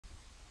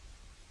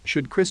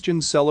Should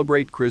Christians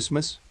celebrate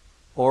Christmas?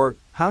 Or,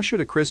 how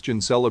should a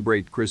Christian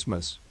celebrate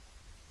Christmas?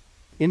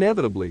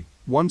 Inevitably,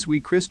 once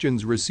we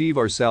Christians receive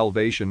our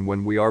salvation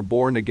when we are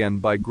born again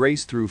by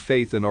grace through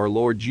faith in our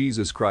Lord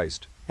Jesus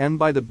Christ, and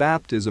by the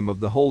baptism of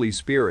the Holy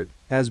Spirit,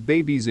 as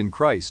babies in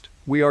Christ,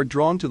 we are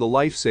drawn to the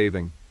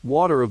life-saving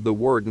water of the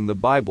Word and the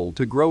Bible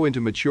to grow into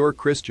mature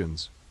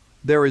Christians.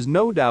 There is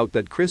no doubt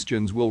that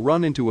Christians will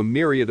run into a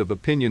myriad of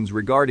opinions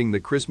regarding the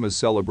Christmas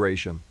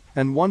celebration,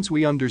 and once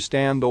we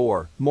understand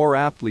or, more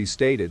aptly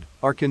stated,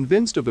 are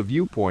convinced of a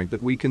viewpoint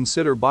that we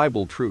consider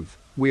Bible truth,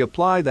 we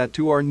apply that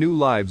to our new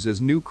lives as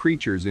new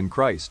creatures in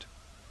Christ.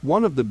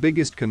 One of the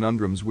biggest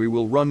conundrums we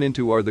will run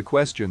into are the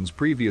questions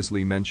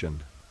previously mentioned.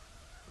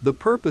 The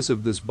purpose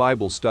of this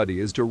Bible study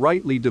is to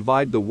rightly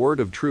divide the word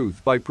of truth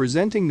by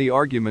presenting the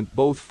argument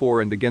both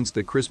for and against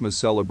the Christmas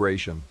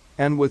celebration,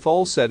 and with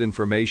all said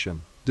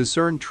information,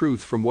 discern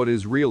truth from what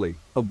is really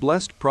a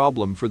blessed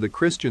problem for the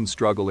Christian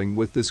struggling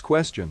with this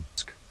question.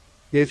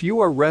 If you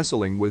are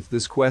wrestling with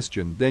this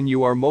question, then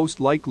you are most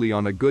likely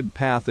on a good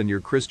path in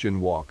your Christian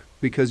walk,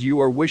 because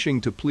you are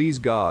wishing to please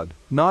God,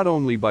 not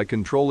only by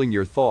controlling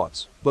your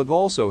thoughts, but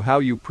also how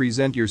you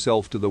present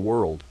yourself to the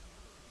world.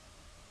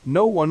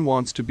 No one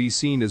wants to be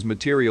seen as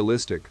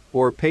materialistic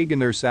or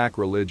pagan or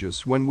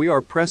sacrilegious when we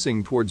are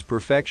pressing towards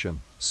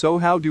perfection. So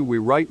how do we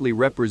rightly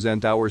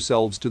represent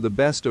ourselves to the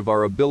best of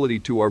our ability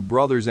to our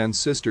brothers and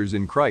sisters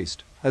in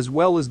Christ, as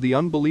well as the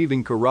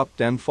unbelieving, corrupt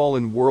and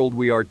fallen world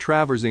we are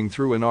traversing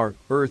through in our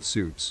earth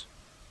suits?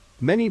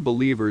 Many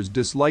believers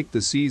dislike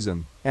the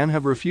season and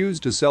have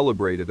refused to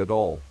celebrate it at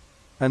all.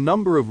 A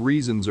number of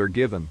reasons are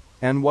given,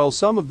 and while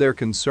some of their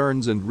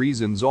concerns and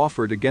reasons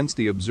offered against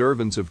the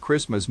observance of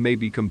Christmas may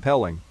be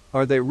compelling,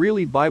 are they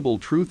really Bible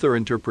truth or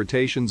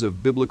interpretations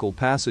of biblical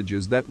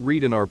passages that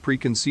read in our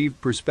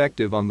preconceived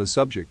perspective on the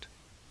subject?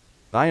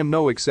 I am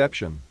no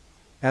exception.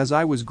 As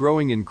I was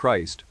growing in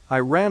Christ, I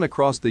ran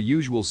across the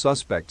usual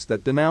suspects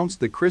that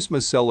denounced the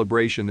Christmas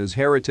celebration as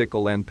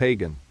heretical and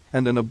pagan,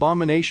 and an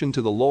abomination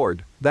to the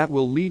Lord, that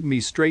will lead me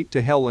straight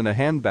to hell in a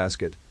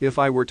handbasket if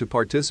I were to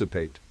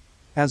participate.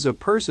 As a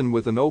person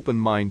with an open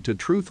mind to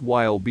truth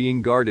while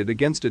being guarded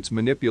against its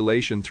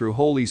manipulation through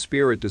Holy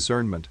Spirit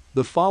discernment,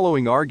 the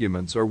following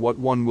arguments are what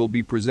one will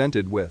be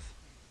presented with.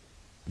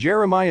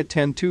 Jeremiah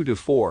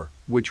 10:2-4,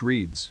 which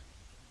reads,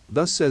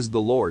 "Thus says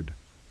the Lord,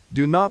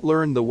 do not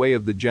learn the way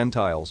of the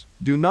Gentiles,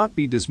 do not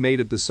be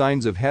dismayed at the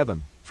signs of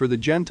heaven, for the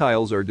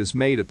Gentiles are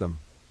dismayed at them.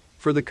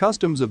 For the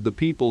customs of the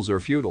peoples are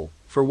futile,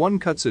 for one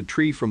cuts a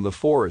tree from the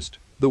forest,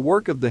 the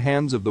work of the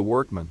hands of the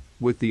workman,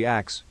 with the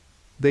axe.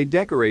 They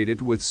decorate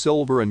it with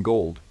silver and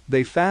gold,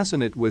 they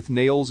fasten it with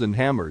nails and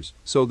hammers,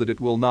 so that it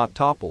will not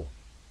topple."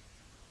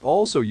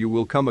 Also you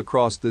will come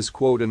across this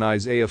quote in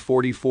Isaiah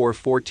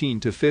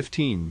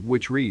 44:14-15,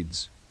 which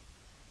reads,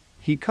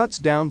 "He cuts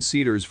down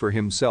cedars for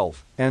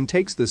himself, and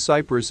takes the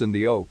cypress and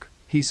the oak,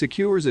 he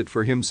secures it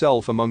for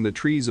himself among the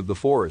trees of the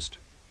forest.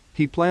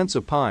 He plants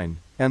a pine,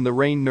 and the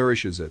rain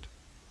nourishes it.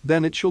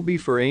 Then it shall be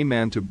for a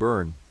man to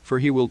burn, for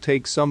he will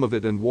take some of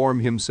it and warm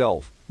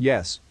himself.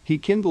 Yes, he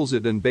kindles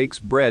it and bakes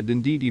bread,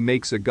 indeed he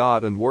makes a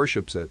god and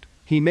worships it,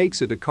 he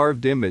makes it a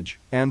carved image,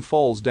 and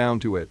falls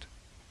down to it."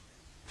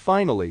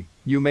 Finally,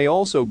 you may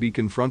also be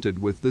confronted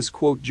with this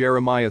quote,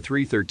 Jeremiah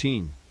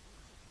 3:13.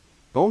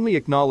 "Only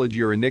acknowledge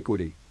your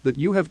iniquity, that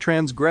you have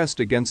transgressed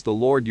against the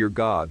Lord your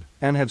God,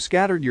 and have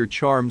scattered your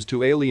charms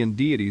to alien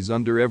deities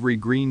under every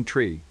green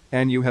tree,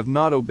 and you have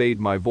not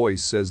obeyed my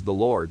voice, says the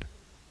Lord."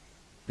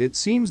 It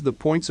seems the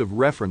points of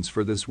reference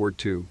for this were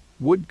to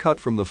wood cut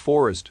from the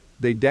forest,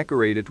 they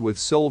decorate it with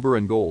silver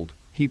and gold,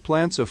 he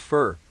plants a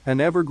fir,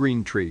 an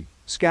evergreen tree,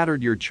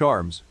 scattered your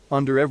charms,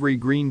 under every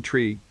green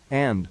tree,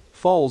 and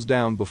falls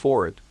down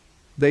before it.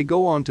 They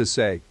go on to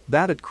say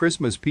that at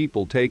Christmas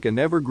people take an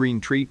evergreen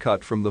tree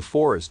cut from the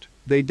forest,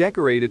 they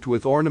decorate it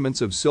with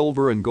ornaments of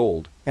silver and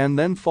gold, and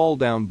then fall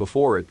down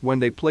before it when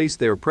they place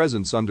their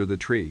presents under the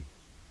tree.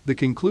 The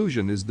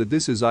conclusion is that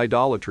this is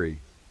idolatry.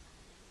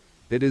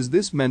 It is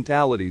this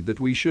mentality that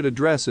we should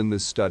address in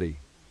this study.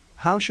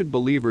 How should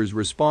believers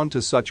respond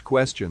to such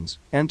questions,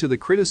 and to the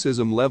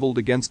criticism leveled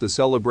against the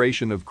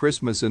celebration of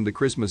Christmas in the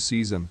Christmas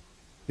season?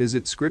 Is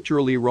it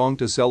scripturally wrong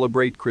to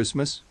celebrate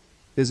Christmas?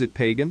 Is it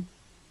pagan?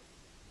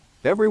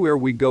 Everywhere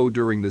we go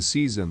during the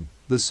season,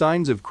 the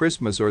signs of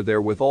Christmas are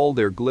there with all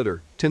their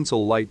glitter,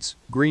 tinsel lights,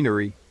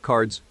 greenery,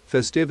 cards,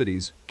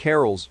 festivities,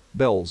 carols,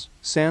 bells,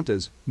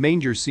 Santas,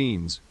 manger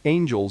scenes,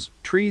 angels,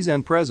 trees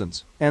and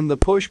presents, and the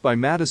push by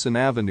Madison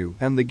Avenue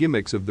and the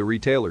gimmicks of the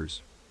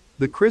retailers.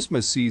 The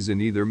Christmas season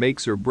either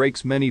makes or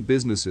breaks many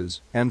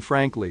businesses, and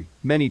frankly,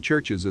 many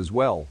churches as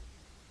well.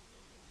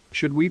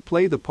 Should we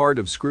play the part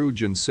of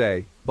Scrooge and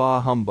say,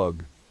 "Bah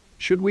humbug"?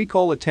 Should we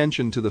call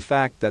attention to the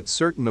fact that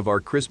certain of our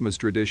Christmas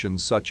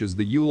traditions such as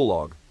the Yule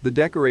log, the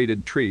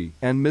decorated tree,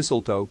 and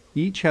mistletoe,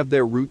 each have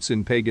their roots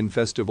in pagan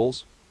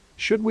festivals?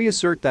 Should we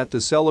assert that to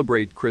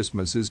celebrate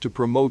Christmas is to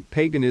promote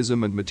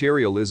paganism and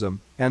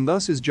materialism, and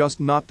thus is just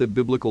not the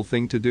biblical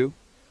thing to do?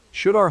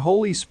 Should our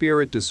Holy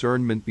Spirit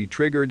discernment be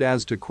triggered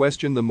as to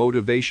question the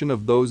motivation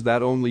of those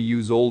that only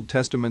use Old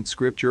Testament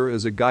scripture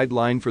as a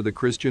guideline for the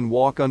Christian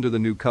walk under the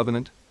New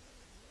Covenant?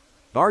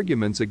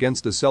 Arguments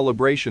against the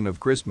celebration of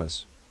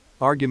Christmas.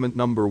 Argument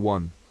number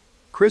 1.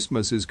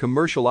 Christmas is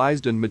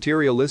commercialized and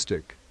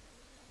materialistic.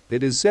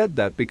 It is said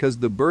that because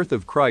the birth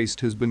of Christ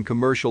has been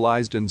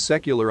commercialized and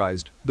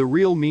secularized, the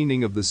real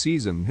meaning of the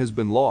season has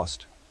been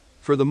lost.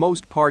 For the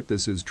most part,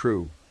 this is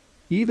true.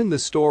 Even the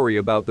story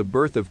about the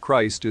birth of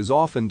Christ is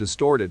often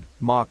distorted,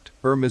 mocked,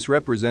 or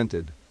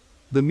misrepresented.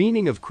 The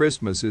meaning of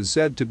Christmas is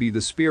said to be the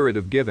spirit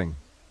of giving.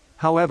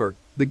 However,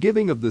 the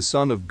giving of the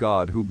Son of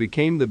God who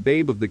became the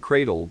babe of the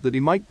cradle that he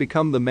might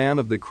become the man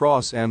of the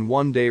cross and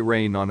one day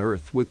reign on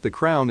earth with the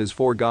crown is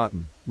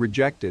forgotten,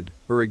 rejected,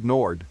 or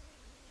ignored.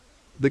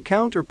 The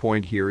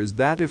counterpoint here is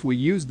that if we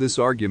use this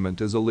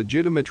argument as a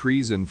legitimate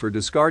reason for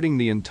discarding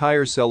the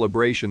entire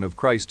celebration of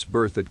Christ's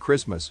birth at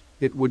Christmas,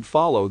 it would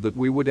follow that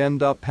we would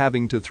end up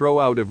having to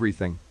throw out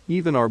everything,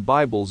 even our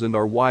Bibles and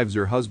our wives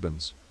or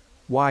husbands.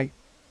 Why?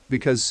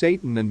 Because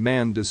Satan and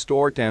man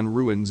distort and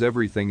ruins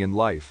everything in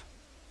life.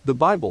 The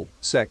Bible,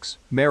 sex,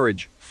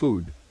 marriage,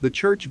 food, the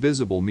church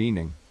visible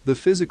meaning, the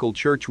physical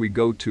church we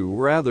go to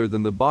rather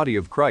than the body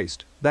of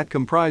Christ, that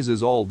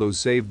comprises all those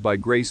saved by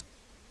grace.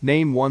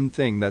 Name one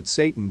thing that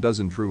Satan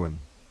doesn't ruin.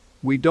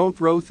 We don't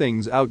throw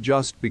things out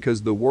just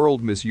because the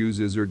world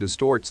misuses or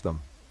distorts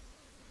them.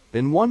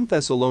 In 1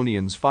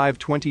 Thessalonians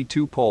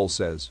 5:22 Paul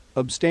says,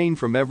 "Abstain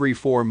from every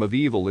form of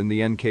evil" in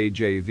the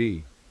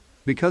NKJV.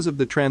 Because of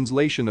the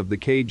translation of the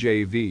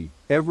KJV,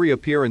 every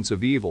appearance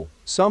of evil,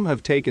 some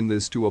have taken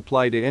this to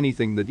apply to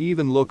anything that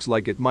even looks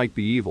like it might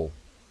be evil.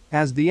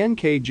 As the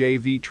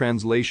NKJV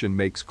translation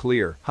makes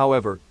clear,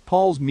 however,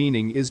 Paul's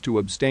meaning is to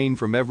abstain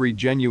from every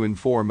genuine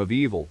form of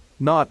evil,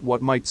 not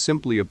what might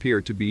simply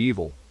appear to be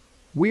evil.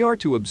 We are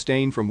to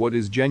abstain from what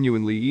is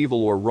genuinely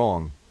evil or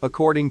wrong,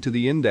 according to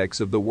the index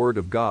of the Word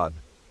of God.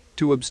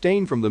 To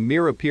abstain from the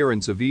mere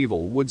appearance of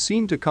evil would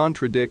seem to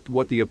contradict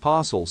what the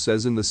Apostle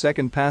says in the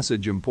second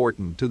passage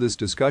important to this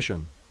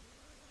discussion.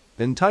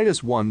 In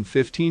Titus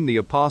 1:15 the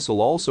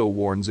Apostle also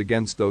warns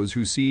against those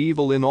who see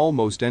evil in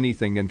almost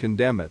anything and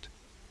condemn it.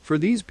 For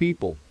these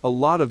people, a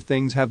lot of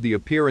things have the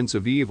appearance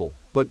of evil,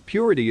 but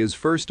purity is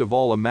first of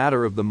all a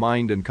matter of the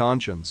mind and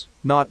conscience,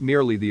 not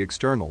merely the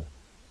external.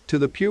 To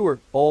the pure,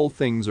 all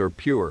things are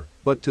pure,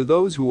 but to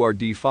those who are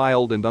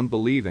defiled and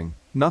unbelieving,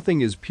 nothing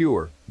is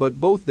pure,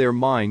 but both their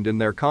mind and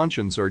their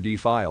conscience are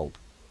defiled.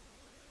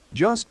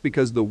 Just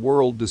because the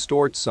world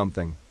distorts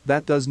something,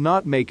 that does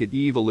not make it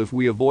evil if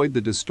we avoid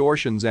the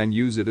distortions and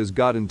use it as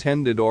God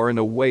intended or in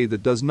a way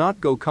that does not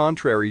go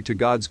contrary to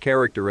God's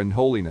character and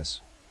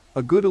holiness.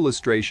 A good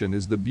illustration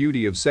is the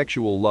beauty of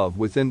sexual love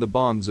within the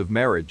bonds of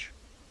marriage.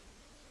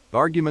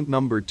 Argument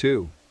number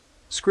 2.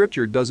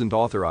 Scripture doesn't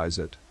authorize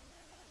it.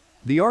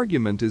 The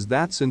argument is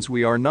that since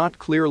we are not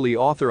clearly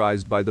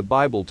authorized by the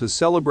Bible to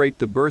celebrate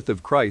the birth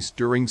of Christ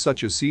during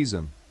such a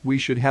season, we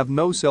should have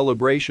no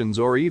celebrations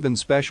or even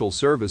special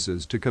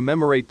services to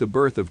commemorate the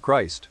birth of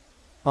Christ.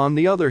 On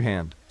the other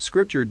hand,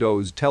 Scripture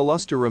does tell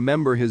us to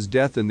remember his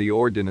death in the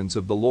ordinance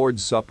of the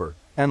Lord's Supper,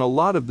 and a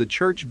lot of the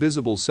church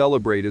visible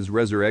celebrate his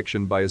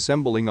resurrection by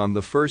assembling on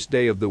the first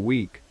day of the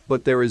week,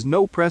 but there is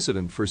no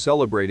precedent for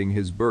celebrating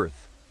his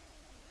birth.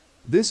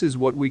 This is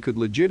what we could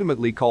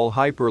legitimately call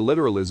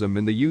hyper-literalism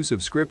in the use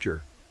of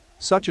Scripture.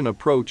 Such an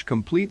approach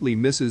completely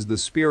misses the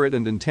spirit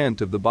and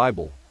intent of the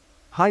Bible.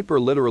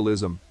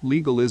 Hyper-literalism,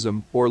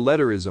 legalism, or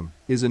letterism,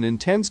 is an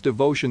intense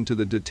devotion to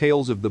the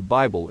details of the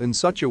Bible in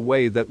such a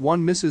way that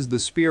one misses the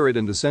spirit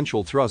and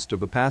essential thrust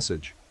of a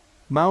passage.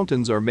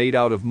 Mountains are made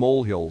out of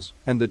molehills,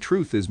 and the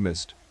truth is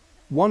missed.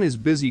 One is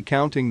busy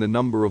counting the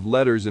number of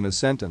letters in a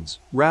sentence,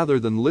 rather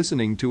than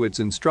listening to its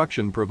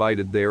instruction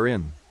provided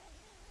therein.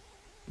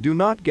 Do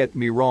not get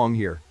me wrong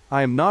here,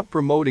 I am not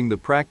promoting the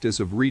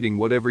practice of reading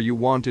whatever you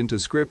want into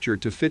Scripture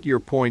to fit your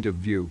point of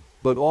view,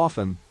 but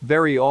often,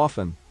 very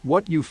often,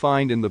 what you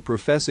find in the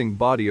professing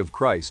body of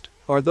Christ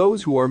are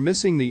those who are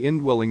missing the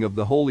indwelling of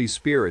the Holy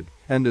Spirit,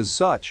 and as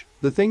such,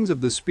 the things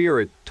of the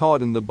Spirit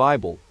taught in the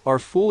Bible are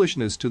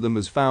foolishness to them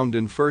as found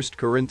in 1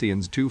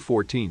 Corinthians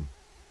 2:14.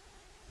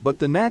 But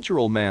the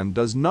natural man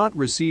does not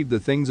receive the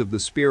things of the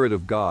Spirit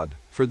of God,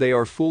 for they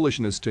are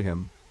foolishness to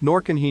him,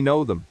 nor can he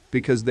know them,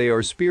 because they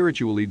are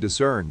spiritually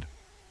discerned.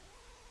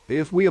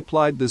 If we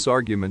applied this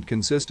argument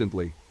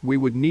consistently, we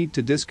would need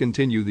to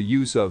discontinue the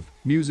use of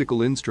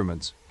musical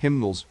instruments,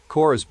 hymnals,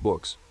 chorus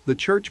books, the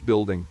church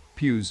building,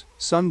 pews,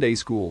 Sunday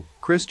school,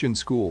 Christian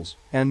schools,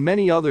 and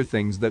many other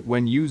things that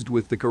when used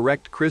with the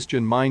correct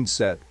Christian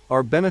mindset,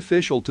 are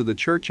beneficial to the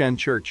church and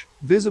church,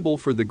 visible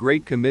for the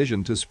Great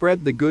Commission to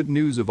spread the good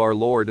news of our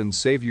Lord and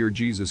Savior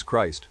Jesus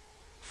Christ.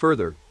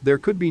 Further, there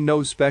could be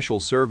no special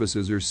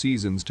services or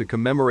seasons to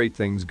commemorate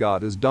things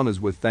God has done as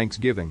with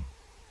thanksgiving.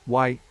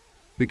 Why?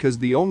 Because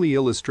the only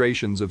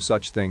illustrations of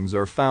such things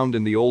are found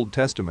in the Old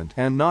Testament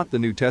and not the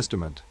New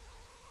Testament.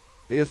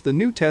 If the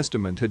New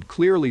Testament had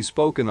clearly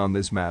spoken on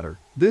this matter,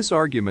 this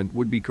argument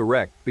would be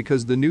correct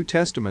because the New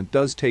Testament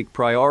does take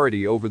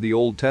priority over the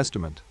Old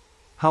Testament.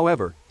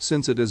 However,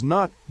 since it is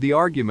not, the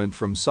argument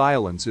from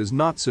silence is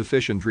not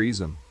sufficient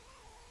reason.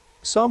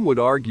 Some would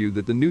argue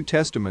that the New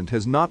Testament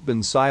has not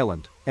been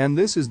silent, and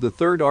this is the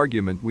third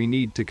argument we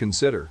need to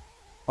consider.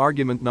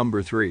 Argument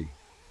number 3.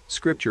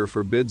 Scripture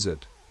forbids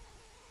it.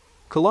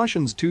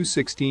 Colossians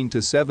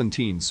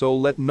 2:16-17. So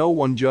let no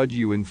one judge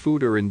you in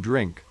food or in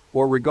drink,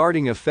 or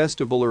regarding a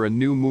festival or a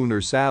new moon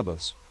or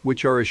Sabbaths,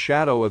 which are a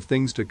shadow of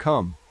things to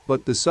come,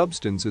 but the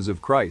substance is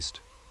of Christ.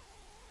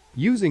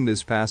 Using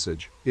this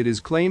passage, it is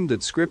claimed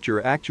that Scripture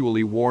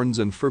actually warns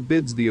and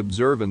forbids the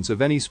observance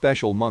of any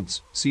special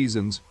months,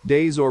 seasons,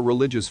 days or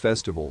religious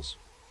festivals.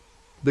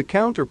 The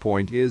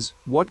counterpoint is,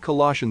 what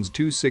Colossians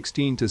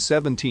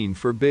 2:16-17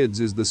 forbids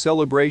is the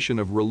celebration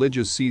of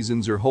religious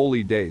seasons or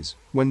holy days,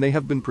 when they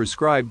have been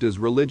prescribed as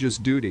religious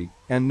duty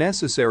and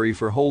necessary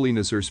for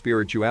holiness or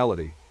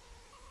spirituality.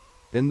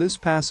 In this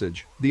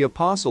passage, the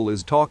apostle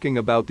is talking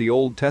about the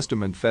Old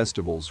Testament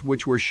festivals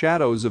which were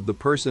shadows of the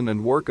person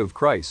and work of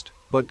Christ,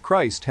 but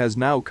Christ has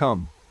now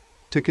come.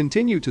 To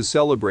continue to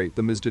celebrate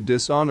them is to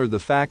dishonor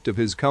the fact of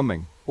his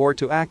coming, or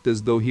to act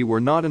as though he were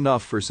not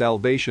enough for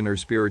salvation or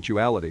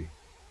spirituality.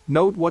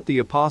 Note what the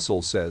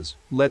apostle says,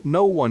 let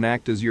no one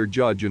act as your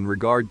judge in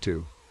regard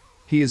to.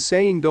 He is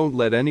saying don't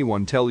let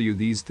anyone tell you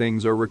these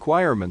things are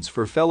requirements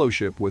for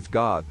fellowship with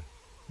God.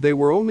 They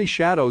were only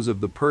shadows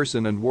of the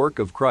person and work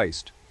of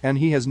Christ, and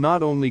he has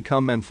not only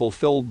come and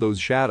fulfilled those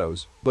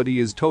shadows, but he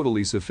is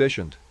totally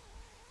sufficient.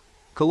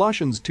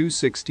 Colossians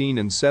 2:16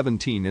 and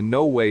 17 in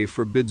no way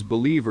forbids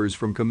believers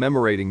from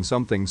commemorating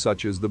something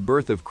such as the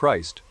birth of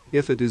Christ,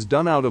 if it is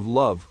done out of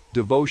love,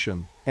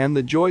 devotion, and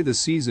the joy the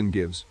season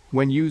gives,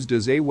 when used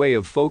as a way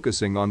of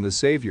focusing on the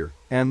Savior,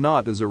 and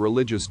not as a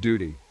religious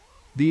duty.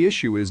 The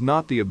issue is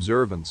not the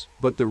observance,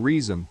 but the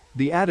reason,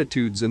 the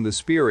attitudes and the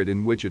spirit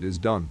in which it is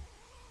done.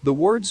 The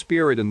word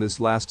spirit in this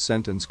last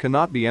sentence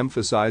cannot be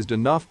emphasized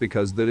enough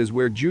because that is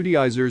where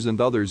Judaizers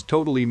and others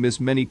totally miss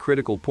many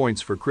critical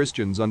points for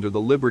Christians under the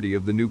liberty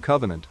of the New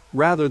Covenant,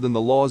 rather than the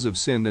laws of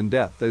sin and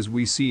death as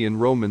we see in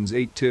Romans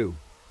 8:2.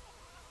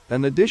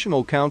 An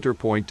additional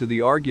counterpoint to the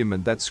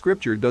argument that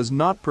Scripture does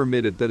not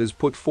permit it that is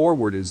put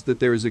forward is that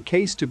there is a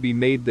case to be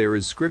made there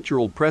is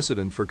scriptural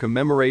precedent for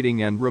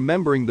commemorating and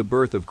remembering the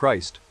birth of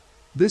Christ.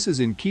 This is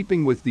in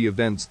keeping with the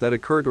events that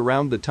occurred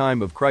around the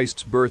time of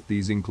Christ's birth.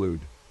 These include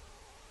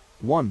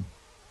 1.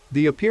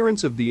 The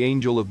appearance of the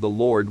angel of the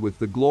Lord with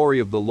the glory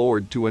of the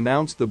Lord to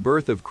announce the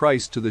birth of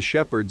Christ to the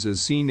shepherds as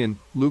seen in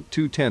Luke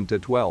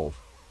 2:10-12.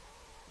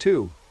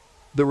 2.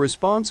 The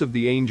response of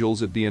the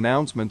angels at the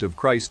announcement of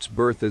Christ's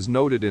birth as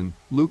noted in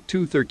Luke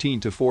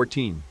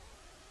 2:13-14.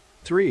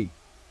 3.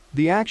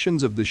 The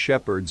actions of the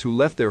shepherds who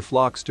left their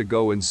flocks to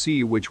go and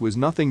see, which was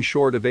nothing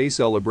short of a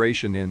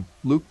celebration in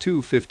Luke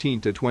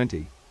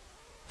 2:15-20.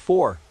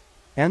 4.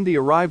 And the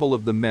arrival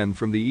of the men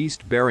from the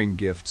east bearing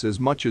gifts as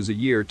much as a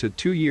year to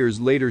 2 years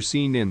later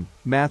seen in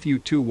Matthew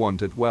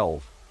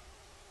 2:1-12.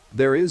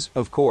 There is,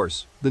 of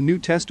course, the New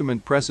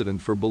Testament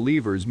precedent for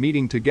believers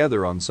meeting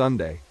together on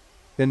Sunday.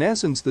 In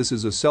essence, this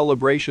is a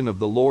celebration of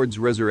the Lord's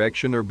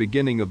resurrection or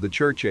beginning of the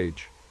church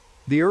age.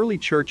 The early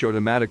church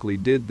automatically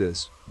did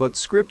this, but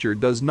Scripture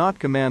does not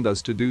command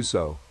us to do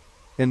so.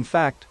 In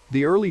fact,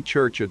 the early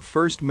church at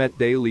first met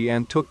daily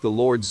and took the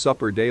Lord's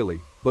Supper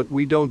daily, but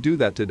we don't do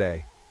that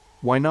today.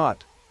 Why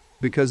not?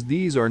 Because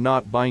these are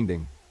not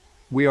binding.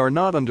 We are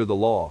not under the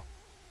law.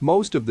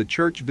 Most of the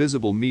church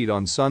visible meet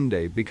on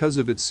Sunday because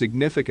of its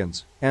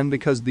significance, and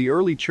because the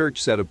early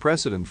church set a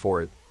precedent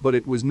for it, but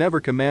it was never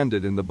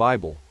commanded in the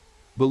Bible.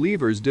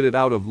 Believers did it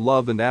out of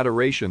love and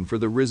adoration for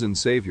the risen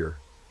Savior.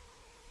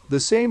 The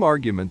same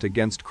argument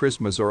against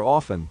Christmas are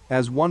often,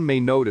 as one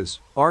may notice,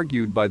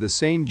 argued by the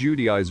same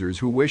Judaizers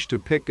who wish to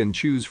pick and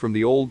choose from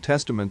the Old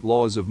Testament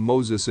laws of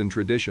Moses and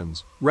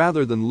traditions,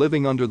 rather than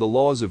living under the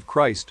laws of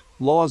Christ,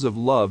 laws of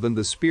love and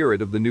the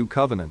spirit of the New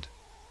Covenant.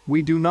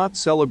 We do not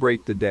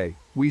celebrate the day,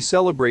 we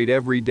celebrate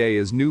every day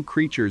as new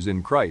creatures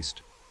in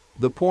Christ.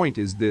 The point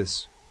is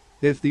this.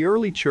 If the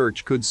early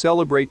church could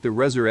celebrate the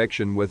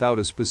resurrection without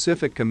a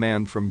specific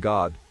command from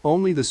God,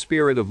 only the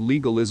spirit of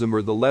legalism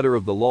or the letter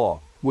of the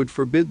law would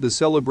forbid the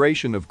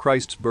celebration of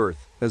Christ's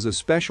birth as a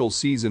special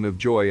season of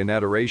joy and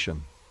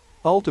adoration.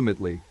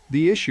 Ultimately,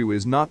 the issue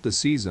is not the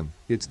season,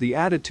 it's the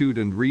attitude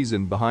and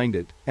reason behind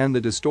it, and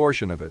the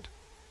distortion of it.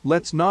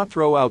 Let's not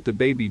throw out the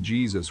baby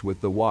Jesus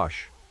with the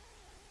wash.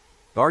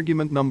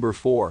 Argument number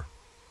 4.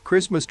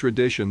 Christmas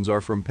traditions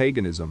are from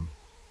paganism.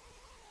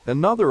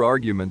 Another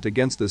argument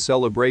against the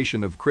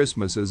celebration of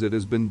Christmas as it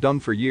has been done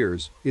for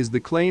years is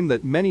the claim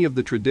that many of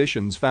the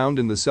traditions found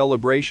in the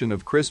celebration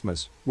of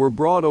Christmas were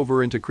brought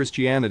over into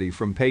Christianity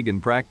from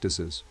pagan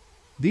practices.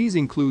 These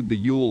include the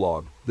Yule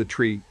log, the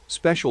tree,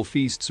 special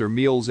feasts or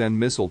meals and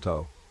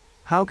mistletoe.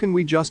 How can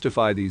we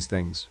justify these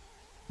things?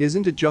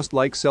 Isn't it just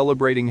like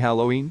celebrating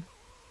Halloween?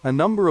 A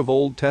number of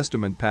Old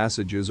Testament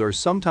passages are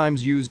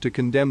sometimes used to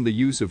condemn the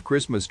use of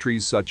Christmas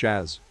trees such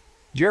as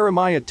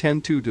Jeremiah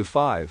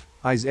 10:2-5,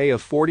 Isaiah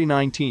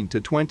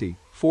 40:19-20,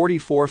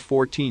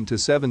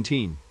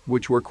 44:14-17,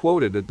 which were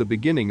quoted at the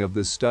beginning of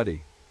this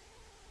study.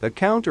 A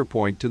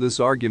counterpoint to this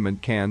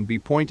argument can be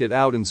pointed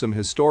out in some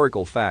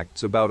historical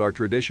facts about our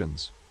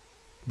traditions.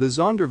 The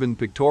Zondervan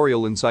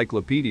Pictorial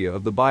Encyclopedia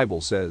of the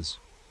Bible says,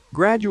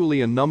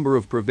 gradually a number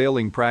of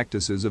prevailing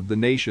practices of the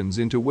nations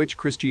into which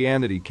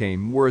Christianity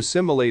came were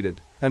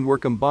assimilated and were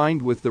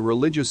combined with the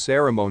religious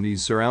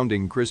ceremonies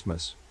surrounding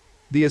Christmas.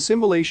 The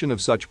assimilation of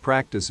such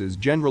practices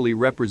generally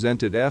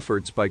represented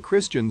efforts by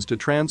Christians to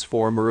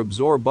transform or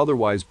absorb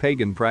otherwise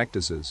pagan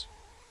practices.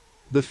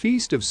 The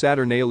feast of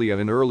Saturnalia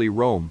in early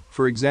Rome,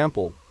 for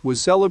example, was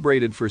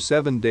celebrated for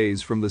 7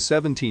 days from the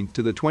 17th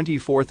to the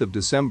 24th of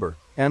December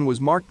and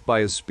was marked by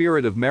a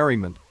spirit of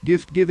merriment,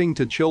 gift-giving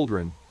to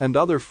children, and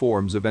other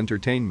forms of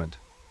entertainment.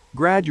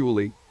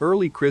 Gradually,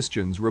 early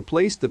Christians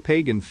replaced the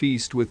pagan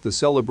feast with the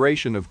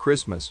celebration of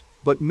Christmas,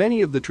 but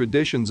many of the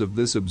traditions of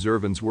this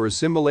observance were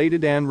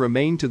assimilated and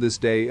remain to this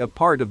day a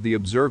part of the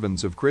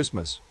observance of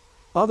Christmas.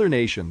 Other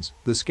nations,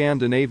 the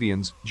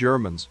Scandinavians,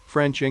 Germans,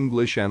 French,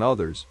 English, and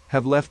others,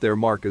 have left their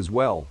mark as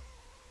well.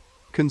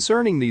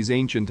 Concerning these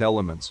ancient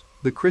elements,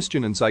 the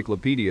Christian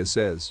Encyclopedia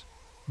says,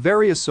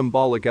 various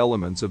symbolic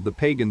elements of the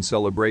pagan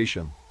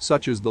celebration,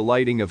 such as the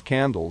lighting of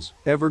candles,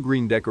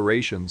 evergreen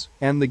decorations,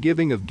 and the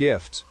giving of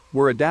gifts,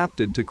 were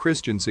adapted to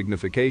Christian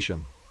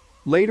signification.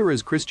 Later,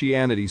 as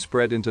Christianity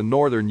spread into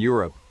Northern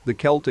Europe, the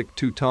Celtic,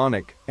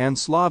 Teutonic, and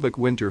Slavic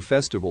winter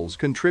festivals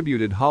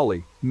contributed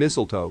holly,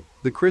 mistletoe,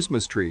 the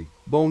Christmas tree,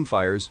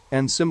 bonfires,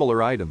 and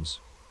similar items.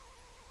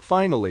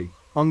 Finally,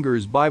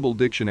 Unger's Bible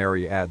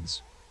Dictionary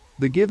adds,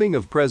 the giving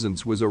of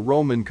presents was a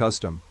Roman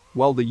custom,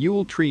 while the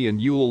Yule tree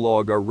and Yule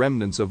log are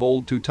remnants of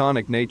old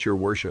Teutonic nature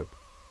worship.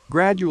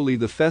 Gradually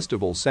the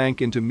festival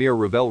sank into mere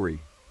revelry.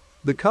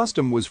 The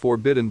custom was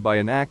forbidden by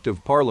an Act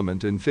of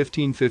Parliament in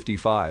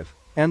 1555.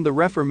 And the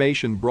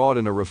Reformation brought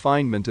in a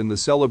refinement in the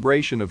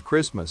celebration of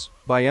Christmas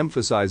by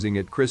emphasizing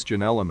its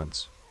Christian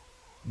elements.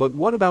 But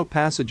what about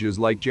passages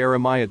like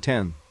Jeremiah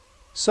 10?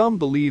 Some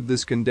believe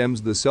this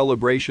condemns the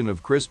celebration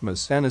of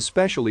Christmas and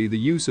especially the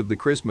use of the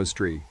Christmas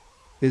tree.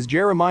 Is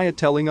Jeremiah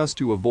telling us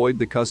to avoid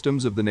the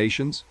customs of the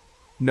nations?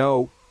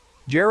 No.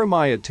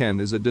 Jeremiah 10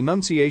 is a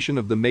denunciation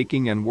of the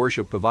making and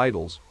worship of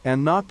idols,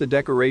 and not the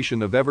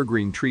decoration of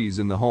evergreen trees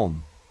in the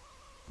home.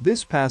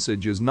 This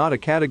passage is not a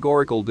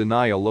categorical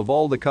denial of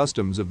all the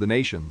customs of the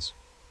nations.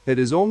 It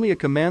is only a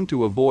command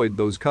to avoid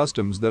those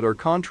customs that are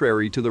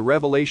contrary to the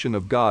revelation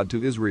of God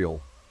to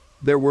Israel.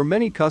 There were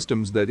many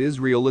customs that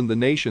Israel and the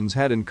nations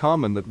had in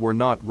common that were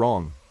not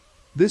wrong.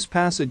 This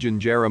passage in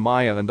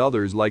Jeremiah and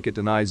others like it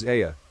in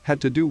Isaiah had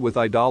to do with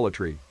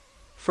idolatry.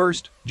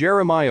 First,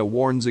 Jeremiah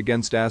warns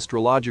against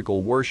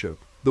astrological worship,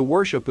 the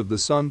worship of the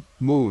sun,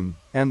 moon,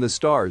 and the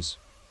stars.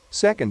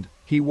 Second,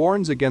 he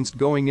warns against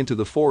going into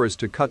the forest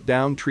to cut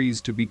down trees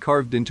to be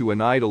carved into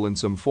an idol in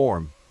some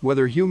form,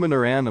 whether human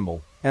or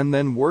animal, and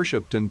then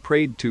worshipped and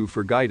prayed to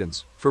for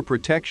guidance, for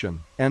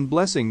protection, and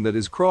blessing that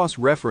is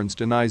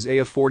cross-referenced in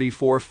Isaiah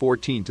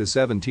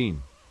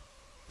 44:14-17.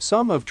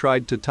 Some have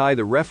tried to tie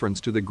the reference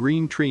to the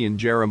green tree in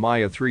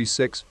Jeremiah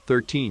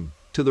 3:6-13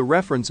 to the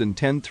reference in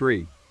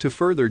 10:3 to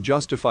further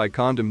justify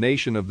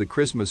condemnation of the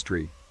Christmas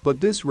tree. But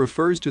this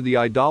refers to the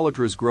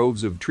idolatrous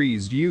groves of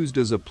trees used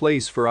as a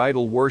place for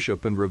idol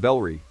worship and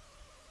revelry.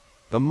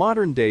 The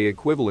modern-day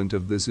equivalent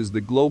of this is the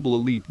global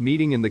elite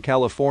meeting in the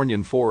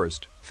Californian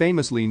forest,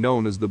 famously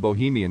known as the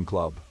Bohemian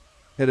Club.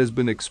 It has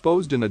been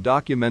exposed in a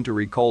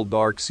documentary called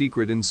Dark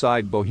Secret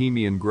Inside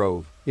Bohemian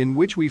Grove, in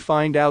which we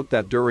find out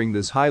that during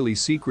this highly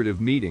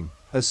secretive meeting,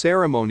 a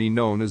ceremony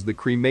known as the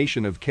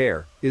cremation of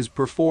care is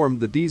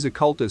performed that these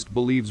occultists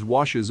believes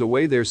washes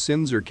away their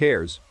sins or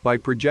cares by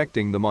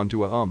projecting them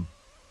onto a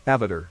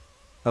avatar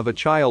of a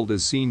child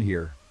is seen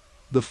here.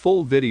 The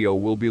full video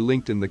will be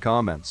linked in the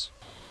comments.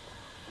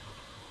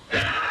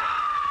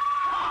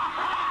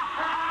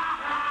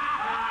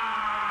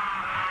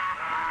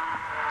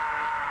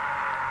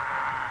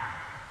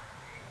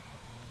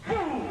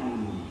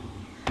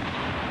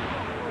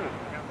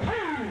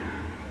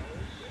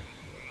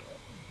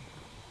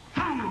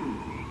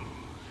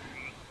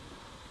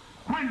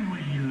 When will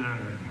ye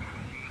learn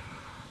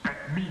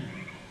that me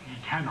ye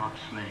cannot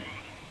slay?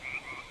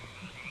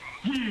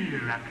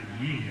 Year after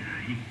year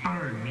ye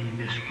burn me in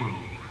this grove,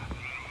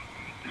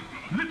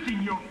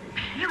 lifting your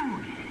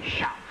puny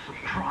shouts of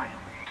triumph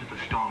to the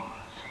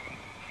stars.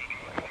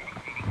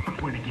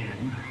 But when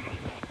again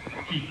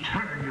ye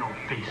turn your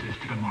faces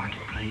to the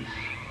marketplace,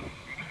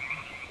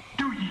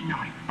 do ye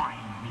not find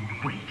me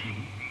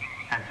waiting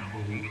as of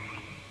old?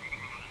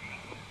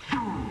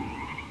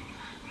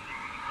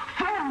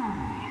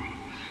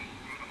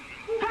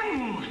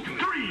 Fools to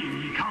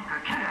dream ye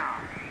conquer care.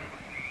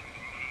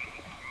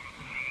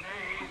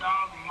 Nay,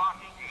 thou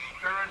mocking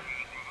spirit,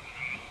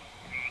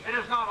 it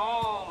is not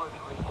all a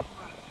dream.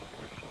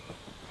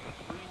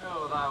 We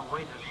know thou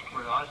waitest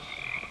for us.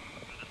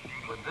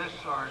 With this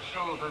our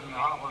sylvan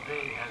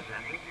holiday has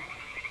ended.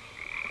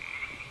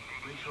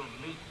 We shall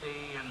meet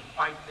thee and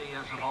fight thee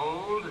as of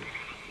old,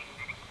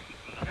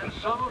 and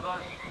some of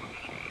us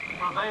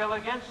prevail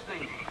against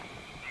thee,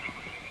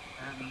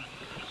 and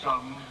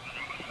some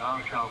thou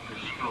shalt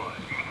destroy.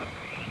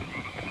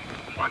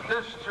 But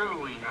this too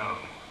we know,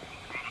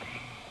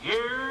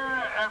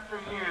 Year after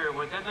year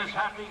within this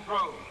happy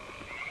grove,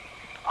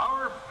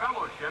 our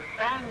fellowship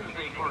bends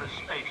thee for a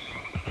space.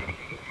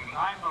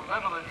 Thy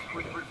malevolence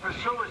which would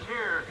pursue us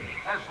here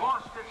has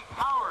lost its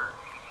power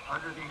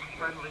under these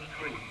friendly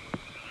trees.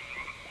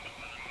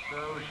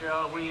 So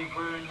shall we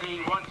burn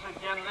thee once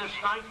again this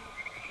night,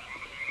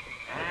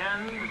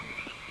 and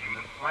in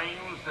the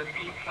flames that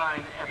eat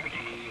thine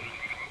effigy,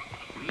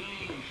 we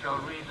shall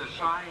read the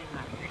sign,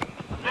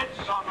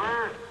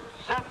 Midsummer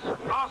sets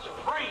us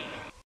free.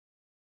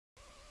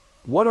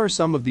 What are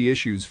some of the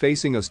issues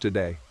facing us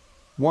today?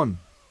 1.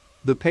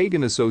 The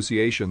pagan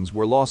associations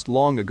were lost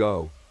long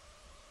ago.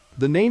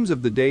 The names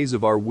of the days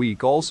of our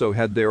week also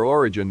had their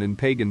origin in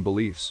pagan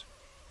beliefs.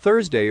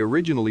 Thursday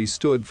originally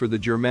stood for the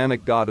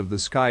Germanic god of the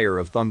sky or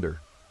of thunder.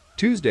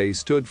 Tuesday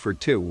stood for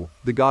Tyr,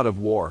 the god of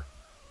war.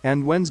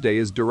 And Wednesday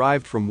is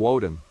derived from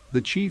Woden,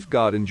 the chief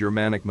god in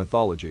Germanic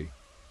mythology.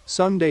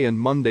 Sunday and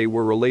Monday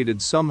were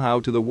related somehow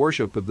to the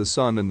worship of the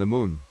sun and the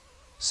moon.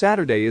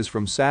 Saturday is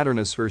from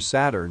Saturnus or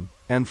Saturn,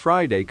 and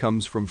Friday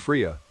comes from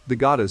Freya, the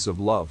goddess of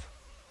love.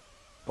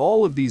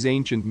 All of these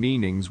ancient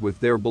meanings with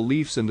their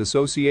beliefs and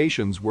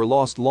associations were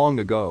lost long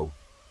ago.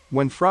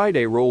 When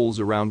Friday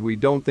rolls around, we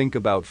don't think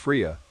about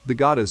Freya, the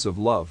goddess of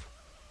love.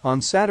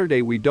 On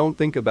Saturday we don't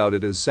think about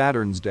it as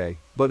Saturn's day,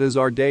 but as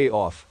our day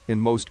off, in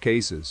most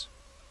cases.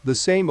 The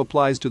same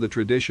applies to the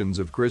traditions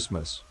of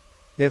Christmas.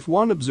 If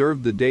one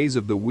observed the days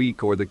of the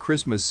week or the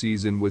Christmas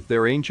season with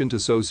their ancient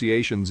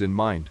associations in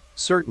mind,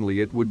 certainly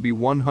it would be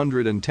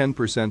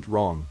 110%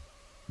 wrong.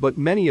 But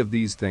many of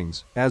these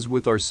things, as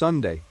with our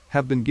Sunday,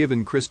 have been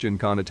given Christian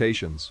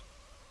connotations.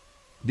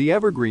 The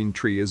evergreen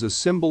tree is a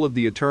symbol of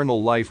the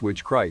eternal life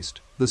which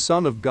Christ, the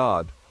Son of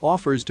God,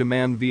 offers to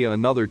man via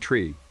another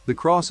tree. The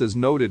cross is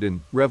noted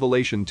in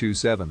Revelation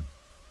 2:7,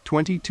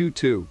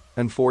 22:2,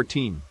 and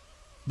 14.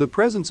 The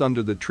presence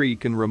under the tree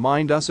can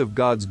remind us of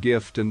God's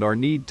gift and our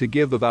need to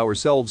give of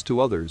ourselves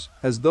to others,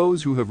 as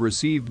those who have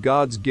received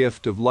God's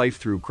gift of life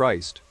through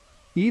Christ.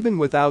 Even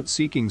without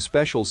seeking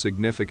special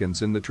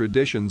significance in the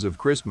traditions of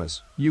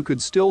Christmas, you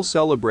could still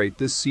celebrate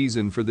this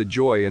season for the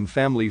joy and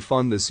family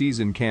fun the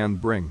season can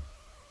bring.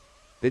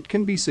 It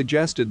can be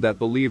suggested that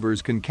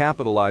believers can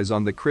capitalize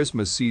on the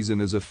Christmas season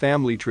as a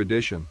family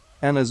tradition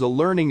and as a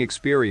learning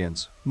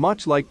experience,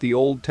 much like the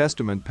Old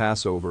Testament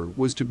Passover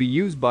was to be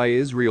used by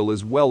Israel,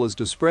 as well as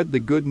to spread the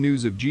good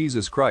news of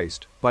Jesus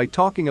Christ by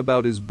talking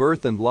about his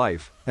birth and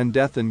life and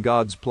death and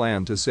God's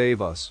plan to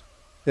save us.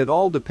 It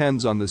all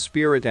depends on the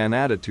spirit and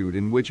attitude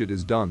in which it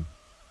is done.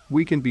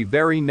 We can be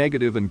very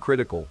negative and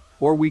critical,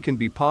 or we can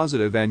be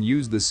positive and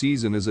use the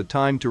season as a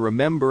time to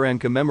remember and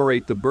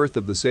commemorate the birth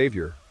of the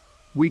Savior.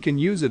 We can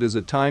use it as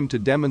a time to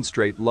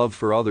demonstrate love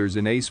for others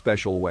in a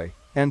special way,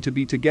 and to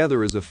be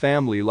together as a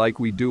family like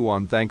we do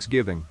on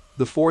Thanksgiving,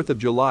 the 4th of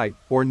July,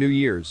 or New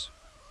Year's.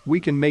 We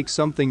can make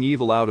something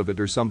evil out of it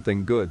or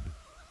something good.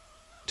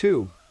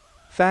 2.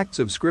 Facts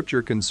of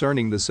Scripture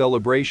concerning the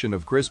celebration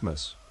of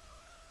Christmas.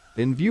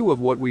 In view of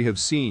what we have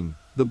seen,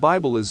 the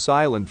Bible is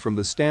silent from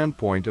the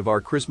standpoint of our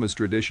Christmas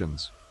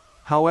traditions.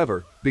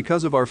 However,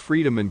 because of our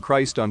freedom in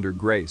Christ under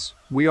grace,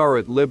 we are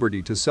at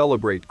liberty to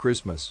celebrate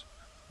Christmas.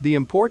 The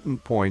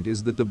important point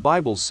is that the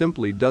Bible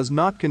simply does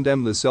not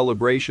condemn the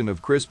celebration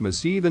of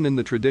Christmas even in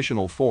the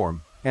traditional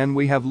form, and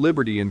we have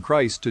liberty in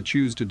Christ to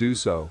choose to do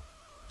so.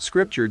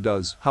 Scripture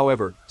does,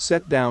 however,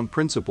 set down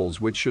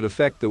principles which should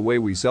affect the way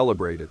we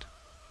celebrate it.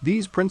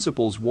 These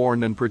principles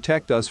warn and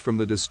protect us from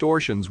the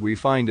distortions we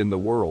find in the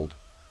world.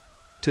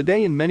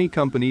 Today in many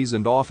companies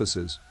and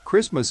offices,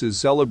 Christmas is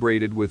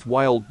celebrated with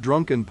wild,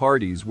 drunken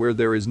parties where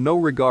there is no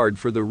regard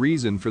for the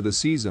reason for the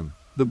season,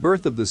 the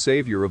birth of the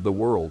Savior of the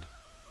world.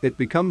 It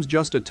becomes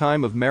just a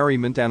time of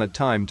merriment and a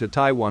time to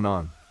tie one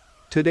on.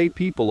 Today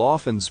people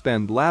often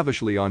spend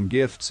lavishly on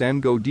gifts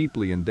and go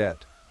deeply in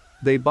debt.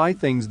 They buy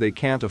things they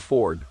can't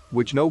afford,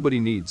 which nobody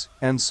needs,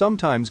 and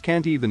sometimes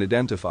can't even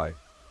identify.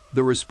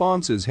 The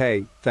response is,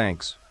 "Hey,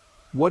 thanks."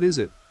 What is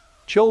it?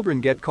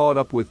 Children get caught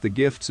up with the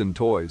gifts and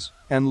toys,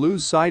 and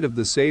lose sight of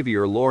the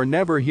Savior, or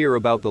never hear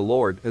about the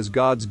Lord as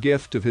God's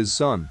gift of his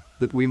Son,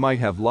 that we might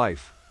have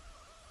life.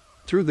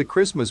 Through the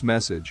Christmas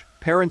message,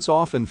 parents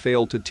often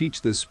fail to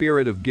teach the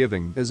spirit of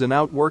giving as an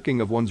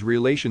outworking of one's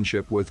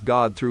relationship with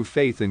God through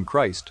faith in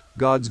Christ,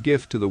 God's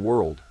gift to the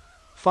world.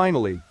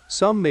 Finally,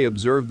 some may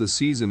observe the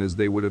season as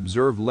they would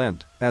observe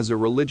Lent, as a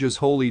religious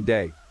holy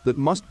day that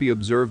must be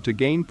observed to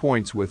gain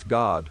points with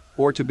God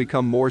or to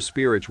become more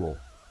spiritual.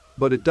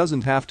 But it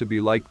doesn't have to be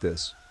like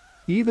this.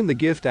 Even the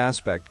gift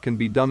aspect can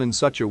be done in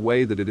such a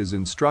way that it is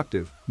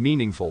instructive,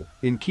 meaningful,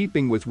 in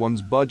keeping with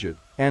one's budget,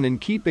 and in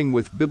keeping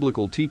with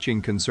biblical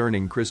teaching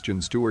concerning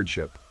Christian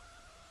stewardship.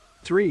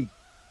 3.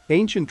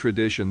 Ancient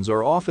traditions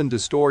are often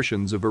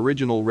distortions of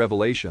original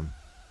revelation.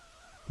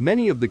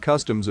 Many of the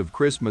customs of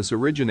Christmas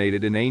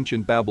originated in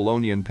ancient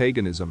Babylonian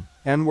paganism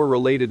and were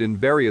related in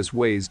various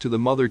ways to the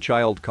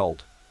mother-child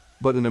cult.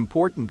 But an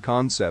important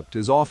concept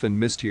is often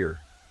missed here.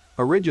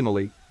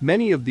 Originally,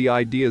 many of the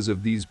ideas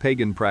of these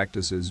pagan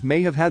practices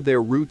may have had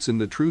their roots in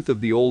the truth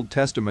of the Old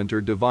Testament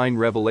or divine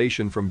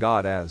revelation from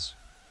God, as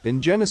In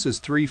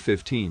Genesis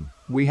 3:15,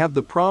 we have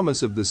the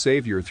promise of the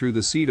Savior through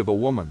the seed of a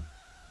woman.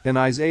 In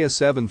Isaiah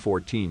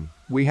 7:14,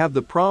 we have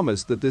the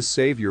promise that this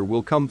Savior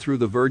will come through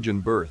the virgin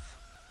birth.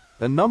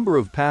 A number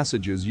of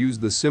passages use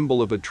the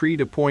symbol of a tree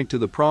to point to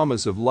the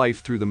promise of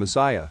life through the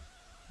Messiah.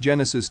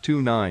 Genesis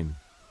 2:9,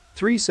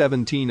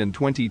 3:17 and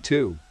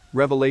 22,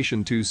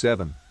 Revelation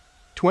 2:7.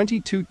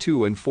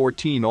 22:2 and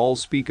 14 all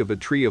speak of a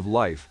tree of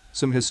life,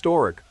 some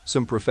historic,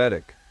 some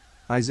prophetic.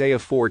 Isaiah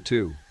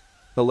 4:2,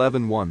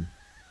 11:1,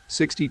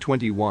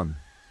 60:21,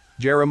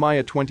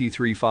 Jeremiah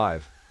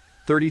 23:5,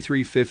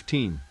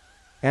 33:15,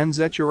 and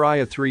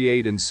Zechariah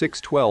 3:8 and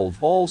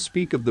 6:12 all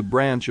speak of the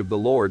branch of the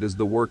Lord as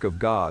the work of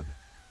God.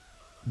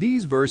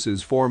 These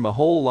verses form a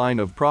whole line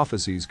of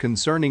prophecies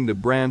concerning the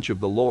branch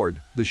of the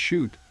Lord, the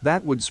shoot,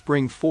 that would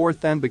spring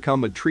forth and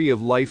become a tree of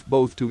life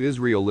both to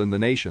Israel and the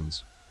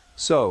nations.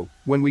 So,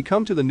 when we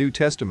come to the New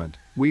Testament,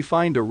 we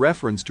find a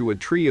reference to a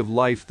tree of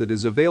life that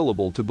is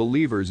available to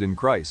believers in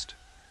Christ.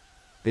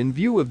 In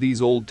view of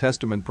these Old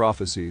Testament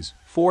prophecies,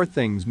 4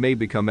 things may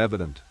become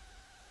evident.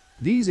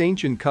 These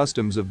ancient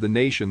customs of the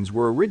nations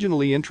were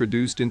originally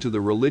introduced into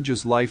the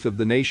religious life of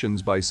the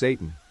nations by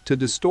Satan, to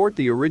distort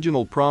the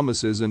original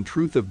promises and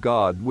truth of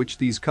God which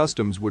these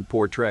customs would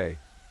portray.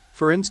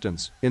 For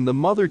instance, in the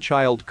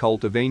mother-child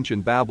cult of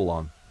ancient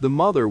Babylon, the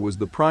mother was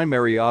the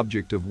primary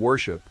object of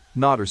worship,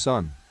 not her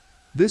son.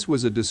 This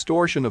was a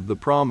distortion of the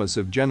promise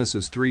of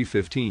Genesis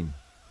 3:15.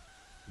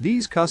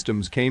 These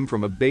customs came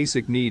from a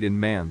basic need in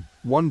man,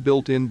 one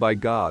built in by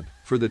God,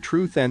 for the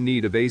truth and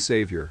need of a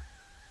Savior.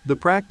 The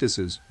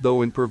practices,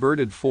 though in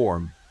perverted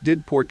form,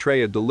 did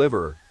portray a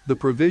deliverer, the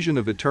provision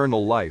of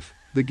eternal life,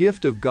 the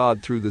gift of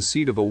God through the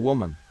seed of a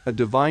woman, a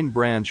divine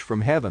branch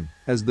from heaven,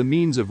 as the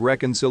means of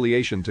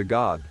reconciliation to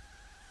God.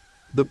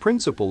 The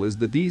principle is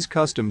that these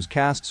customs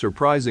cast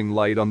surprising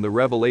light on the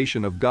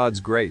revelation of God's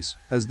grace,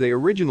 as they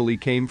originally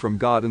came from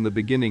God in the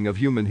beginning of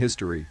human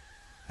history.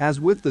 As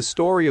with the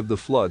story of the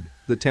flood,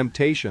 the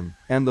temptation,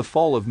 and the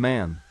fall of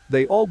man,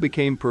 they all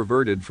became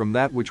perverted from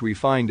that which we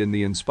find in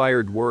the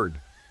inspired word.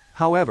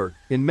 However,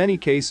 in many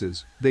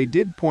cases, they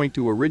did point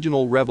to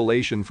original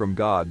revelation from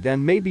God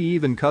and maybe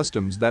even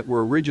customs that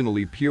were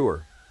originally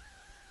pure.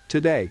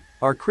 Today,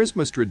 our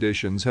Christmas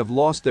traditions have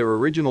lost their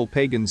original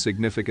pagan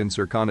significance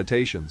or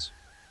connotations.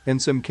 In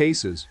some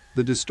cases,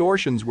 the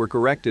distortions were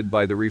corrected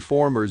by the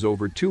reformers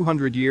over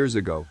 200 years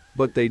ago,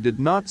 but they did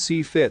not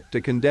see fit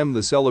to condemn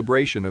the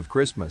celebration of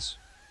Christmas.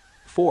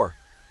 4.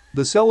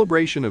 The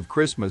celebration of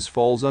Christmas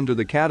falls under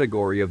the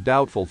category of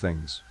doubtful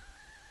things.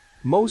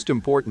 Most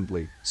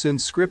importantly,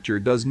 since Scripture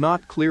does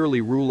not clearly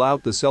rule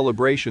out the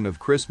celebration of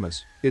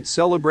Christmas, its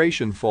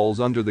celebration falls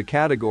under the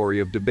category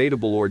of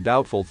debatable or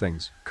doubtful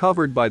things,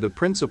 covered by the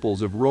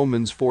principles of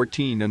Romans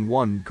 14 and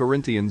 1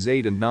 Corinthians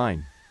 8 and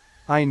 9.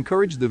 I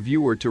encourage the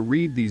viewer to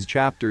read these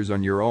chapters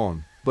on your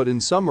own, but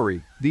in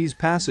summary, these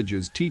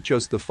passages teach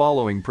us the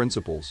following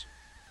principles.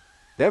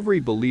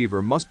 Every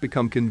believer must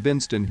become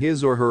convinced in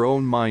his or her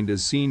own mind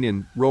as seen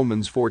in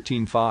Romans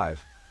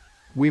 14:5.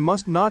 We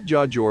must not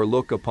judge or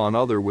look upon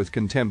other with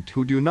contempt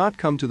who do not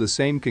come to the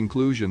same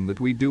conclusion that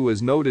we do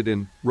as noted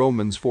in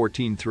Romans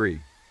 14:3,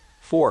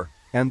 4,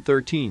 and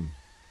 13.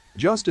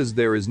 Just as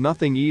there is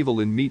nothing evil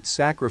in meat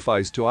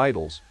sacrificed to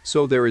idols,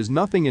 so there is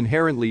nothing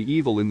inherently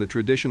evil in the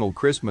traditional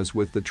Christmas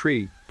with the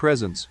tree,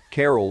 presents,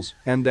 carols,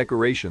 and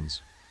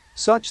decorations.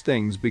 Such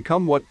things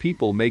become what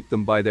people make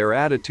them by their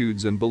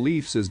attitudes and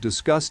beliefs as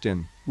discussed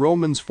in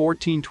Romans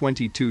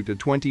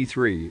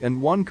 14:22-23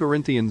 and 1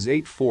 Corinthians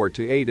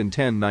 8:4-8 and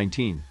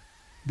 10:19.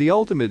 The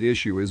ultimate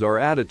issue is our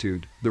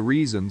attitude, the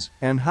reasons,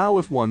 and how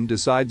if one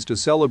decides to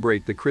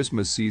celebrate the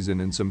Christmas season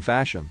in some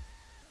fashion.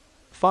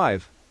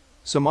 5.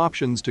 Some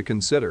options to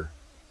consider.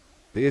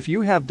 If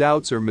you have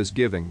doubts or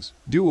misgivings,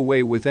 do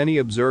away with any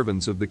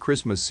observance of the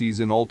Christmas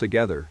season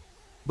altogether.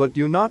 But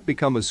do not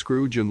become a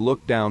Scrooge and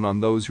look down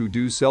on those who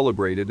do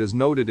celebrate it as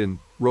noted in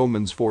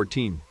Romans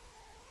 14.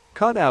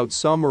 Cut out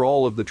some or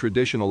all of the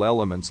traditional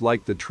elements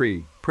like the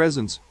tree,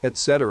 presents,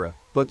 etc.,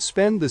 but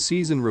spend the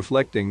season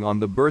reflecting on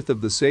the birth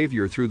of the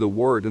Savior through the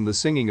Word and the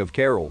singing of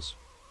carols.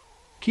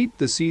 Keep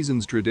the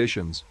season's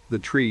traditions, the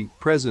tree,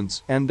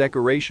 presents, and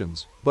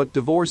decorations, but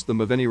divorce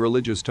them of any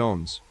religious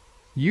tones.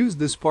 Use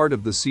this part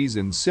of the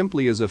season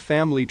simply as a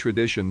family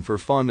tradition for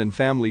fun and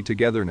family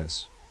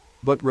togetherness.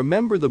 But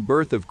remember the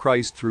birth of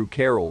Christ through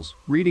carols,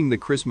 reading the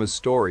Christmas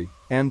story,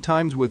 and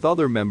times with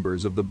other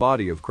members of the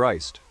body of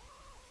Christ.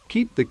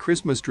 Keep the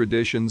Christmas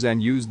traditions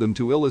and use them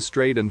to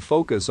illustrate and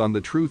focus on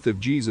the truth of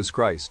Jesus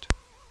Christ.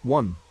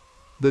 1.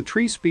 The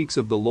tree speaks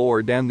of the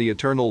Lord and the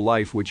eternal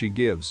life which He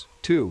gives.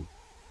 2.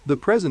 The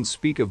presents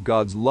speak of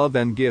God's love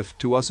and gift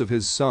to us of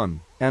His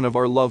Son, and of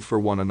our love for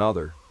one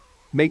another.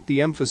 Make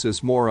the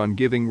emphasis more on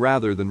giving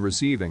rather than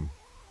receiving.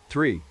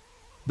 3.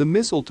 The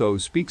mistletoe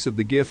speaks of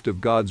the gift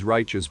of God's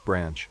righteous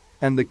branch,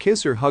 and the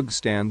kiss or hug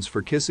stands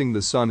for kissing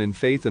the Son in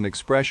faith, an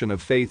expression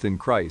of faith in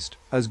Christ,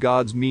 as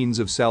God's means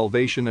of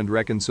salvation and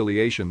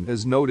reconciliation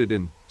as noted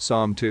in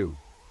Psalm 2.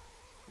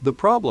 The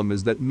problem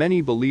is that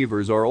many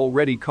believers are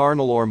already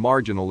carnal or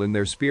marginal in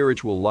their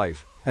spiritual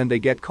life, and they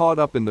get caught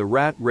up in the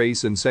rat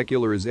race and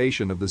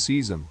secularization of the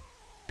season.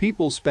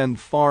 People spend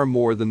far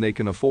more than they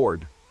can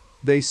afford.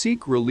 They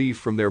seek relief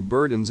from their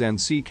burdens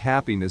and seek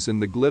happiness in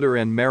the glitter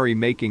and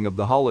merry-making of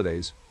the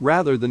holidays,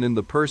 rather than in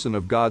the person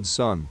of God's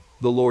Son,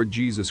 the Lord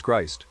Jesus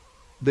Christ.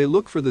 They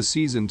look for the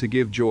season to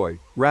give joy,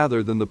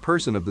 rather than the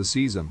person of the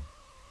season.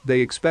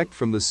 They expect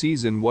from the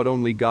season what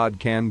only God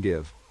can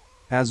give.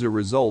 As a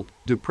result,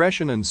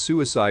 depression and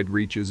suicide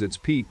reaches its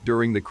peak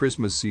during the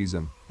Christmas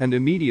season, and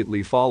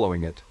immediately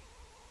following it.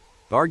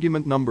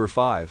 Argument number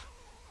 5.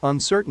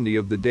 Uncertainty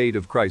of the date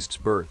of Christ's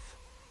birth.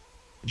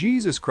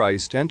 Jesus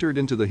Christ entered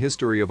into the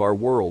history of our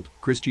world.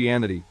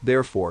 Christianity,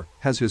 therefore,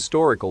 has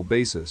historical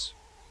basis.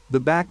 The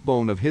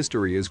backbone of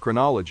history is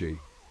chronology.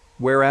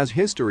 Whereas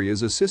history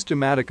is a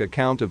systematic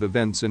account of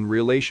events in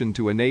relation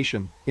to a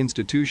nation,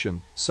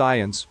 institution,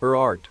 science, or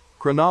art,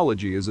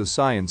 chronology is a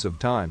science of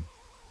time.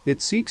 It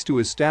seeks to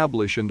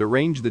establish and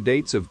arrange the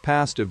dates of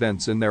past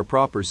events in their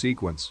proper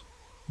sequence.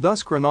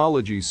 Thus,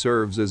 chronology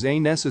serves as a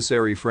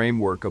necessary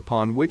framework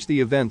upon which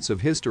the events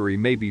of history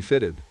may be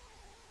fitted.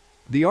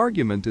 The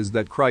argument is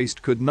that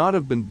Christ could not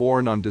have been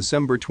born on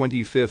December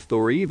 25th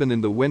or even in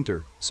the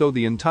winter, so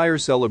the entire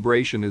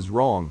celebration is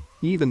wrong,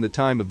 even the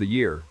time of the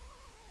year.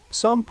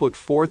 Some put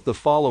forth the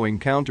following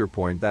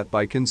counterpoint that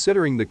by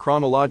considering the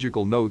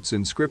chronological notes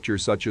in scripture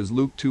such as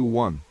Luke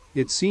 2:1,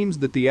 it seems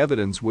that the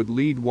evidence would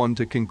lead one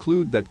to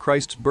conclude that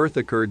Christ's birth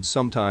occurred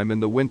sometime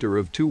in the winter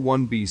of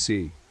 21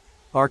 BC.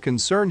 Our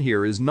concern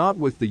here is not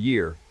with the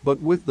year,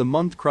 but with the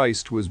month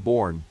Christ was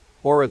born,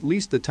 or at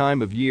least the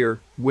time of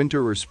year,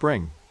 winter or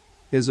spring.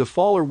 Is a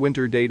fall or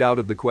winter date out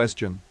of the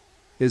question?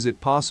 Is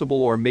it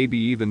possible or maybe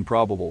even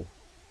probable?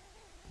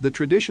 The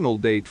traditional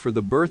date for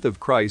the birth of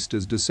Christ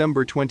as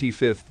December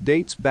 25th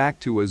dates back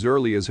to as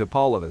early as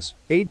Hippolytus,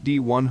 AD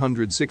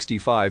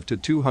 165 to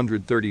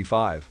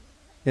 235.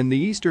 In the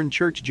Eastern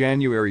Church,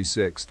 January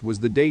 6th was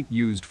the date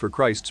used for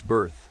Christ's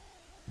birth.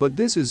 But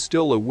this is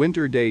still a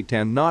winter date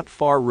and not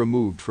far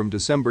removed from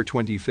December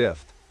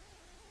 25th.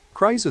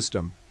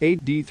 Chrysostom,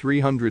 AD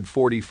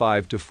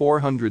 345 to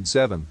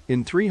 407,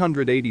 in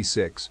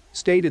 386,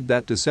 stated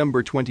that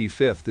December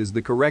 25th is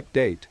the correct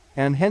date,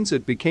 and hence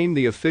it became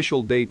the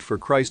official date for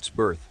Christ's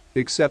birth,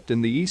 except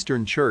in the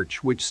Eastern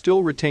Church, which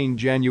still retained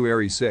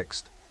January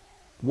 6th.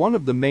 One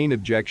of the main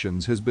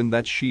objections has been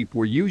that sheep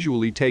were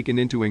usually taken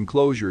into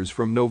enclosures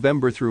from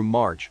November through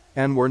March,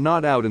 and were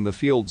not out in the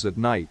fields at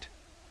night.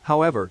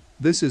 However,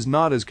 this is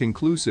not as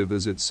conclusive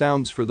as it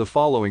sounds for the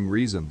following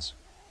reasons.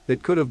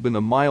 It could have been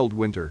a mild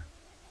winter.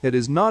 It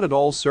is not at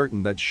all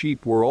certain that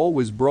sheep were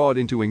always brought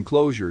into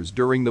enclosures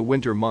during the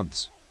winter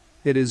months.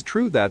 It is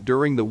true that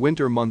during the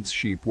winter months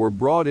sheep were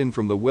brought in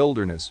from the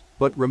wilderness,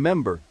 but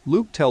remember,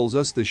 Luke tells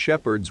us the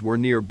shepherds were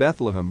near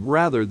Bethlehem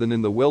rather than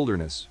in the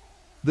wilderness.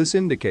 This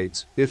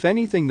indicates, if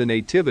anything, the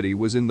nativity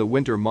was in the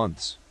winter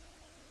months.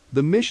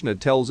 The Mishnah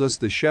tells us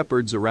the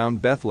shepherds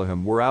around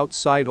Bethlehem were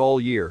outside all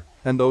year,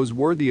 and those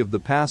worthy of the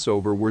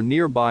Passover were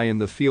nearby in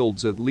the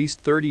fields at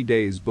least 30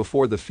 days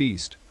before the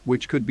feast,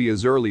 which could be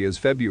as early as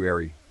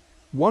February.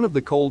 One of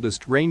the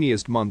coldest,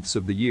 rainiest months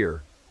of the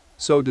year.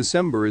 So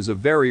December is a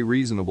very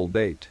reasonable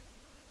date.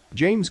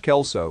 James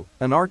Kelso,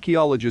 an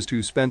archaeologist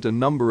who spent a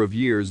number of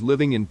years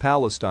living in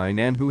Palestine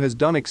and who has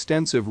done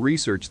extensive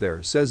research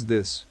there, says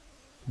this: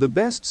 "The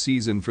best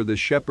season for the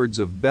shepherds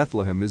of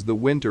Bethlehem is the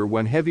winter,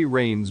 when heavy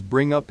rains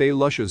bring up a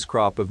luscious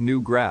crop of new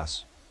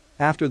grass.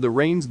 After the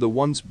rains, the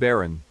once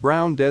barren,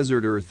 brown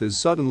desert earth is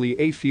suddenly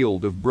a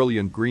field of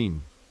brilliant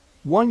green."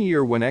 One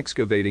year, when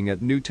excavating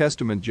at New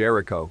Testament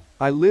Jericho,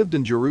 I lived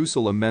in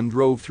Jerusalem and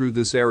drove through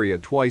this area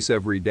twice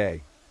every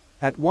day.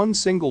 At one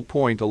single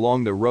point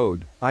along the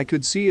road, I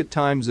could see at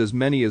times as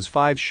many as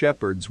 5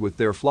 shepherds with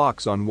their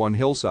flocks on one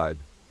hillside.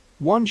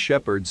 One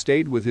shepherd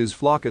stayed with his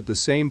flock at the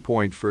same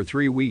point for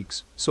 3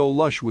 weeks, so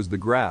lush was the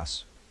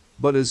grass.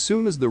 But as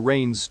soon as the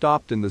rains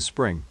stopped in the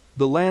spring,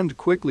 the land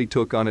quickly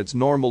took on its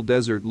normal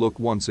desert look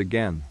once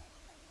again.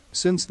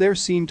 Since there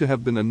seemed to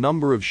have been a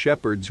number of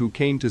shepherds who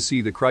came to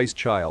see the Christ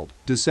child,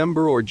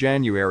 December or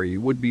January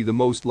would be the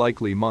most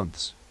likely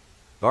months.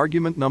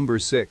 Argument number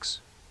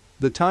 6.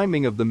 The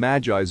timing of the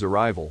Magi's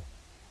arrival.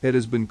 It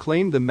has been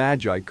claimed the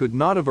Magi could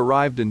not have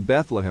arrived in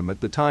Bethlehem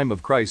at the time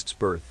of Christ's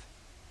birth.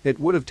 It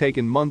would have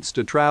taken months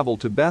to travel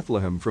to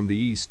Bethlehem from the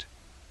east.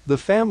 The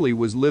family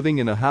was living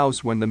in a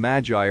house when the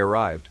Magi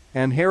arrived,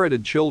 and Herod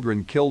had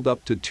children killed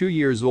up to 2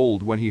 years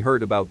old when he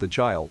heard about the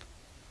child.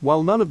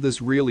 While none of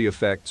this really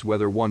affects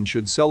whether one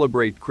should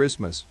celebrate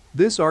Christmas,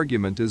 this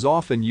argument is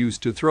often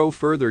used to throw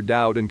further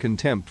doubt and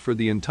contempt for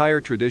the entire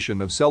tradition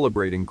of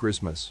celebrating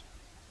Christmas.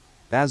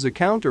 As a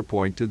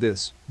counterpoint to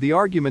this, the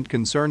argument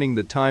concerning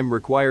the time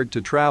required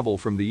to travel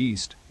from the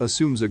east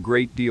assumes a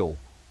great deal.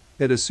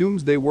 It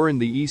assumes they were in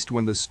the east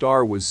when the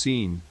star was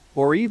seen,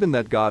 or even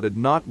that God had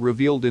not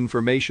revealed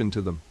information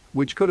to them,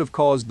 which could have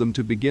caused them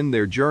to begin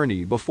their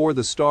journey before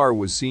the star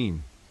was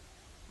seen.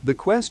 The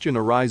question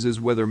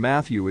arises whether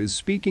Matthew is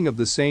speaking of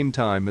the same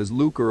time as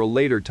Luke or a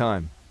later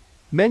time.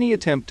 Many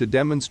attempt to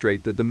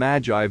demonstrate that the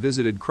Magi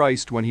visited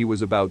Christ when he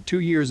was about 2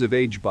 years of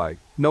age by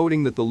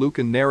noting that the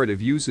Lucan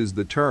narrative uses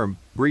the term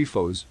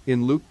briefos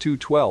in Luke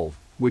 2:12,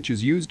 which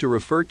is used to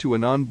refer to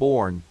an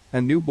unborn,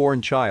 a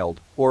newborn child,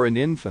 or an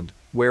infant,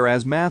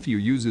 whereas Matthew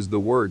uses the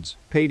words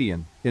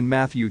pagan in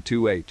Matthew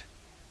 2:8,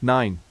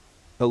 9,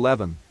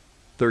 11,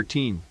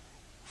 13,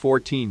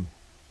 14,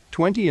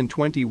 20 and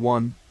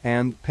 21,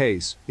 and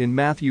pace in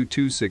Matthew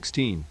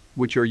 2:16,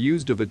 which are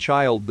used of a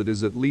child that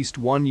is at least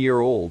 1 year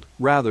old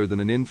rather than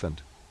an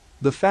infant.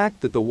 The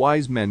fact that the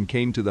wise men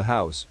came to the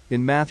house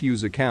in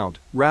Matthew's account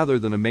rather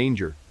than a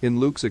manger in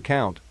Luke's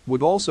account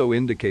would also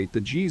indicate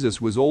that Jesus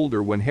was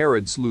older when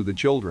Herod slew the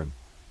children.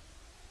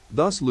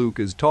 Thus Luke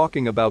is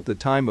talking about the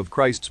time of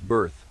Christ's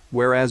birth,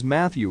 whereas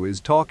Matthew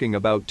is talking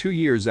about 2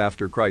 years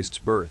after Christ's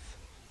birth.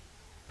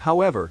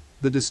 However,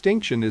 the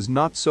distinction is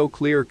not so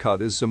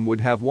clear-cut as some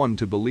would have one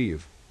to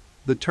believe.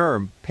 The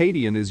term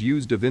pagan is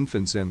used of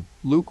infants in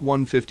Luke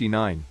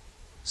 1:59,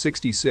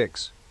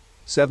 66,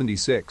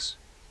 76,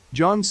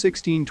 John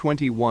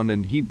 16:21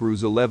 and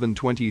Hebrews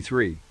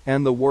 11:23,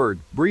 and the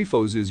word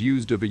briefos is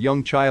used of a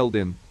young child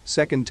in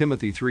 2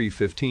 Timothy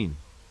 3:15.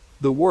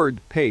 The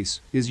word pace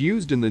is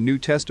used in the New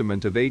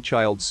Testament of a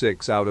child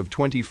 6 out of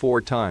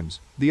 24 times,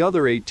 the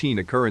other 18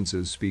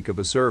 occurrences speak of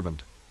a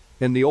servant.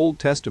 In the Old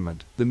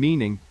Testament, the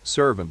meaning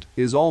servant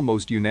is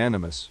almost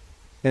unanimous.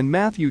 In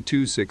Matthew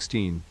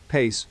 2:16,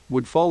 pace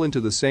would fall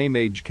into the same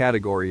age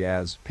category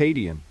as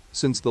pagan,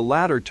 since the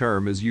latter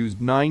term is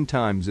used 9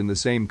 times in the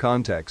same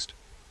context.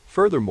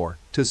 Furthermore,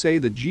 to say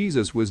that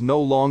Jesus was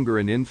no longer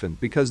an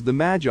infant because the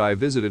Magi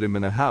visited him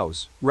in a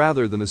house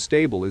rather than a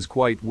stable is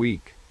quite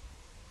weak.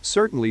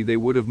 Certainly they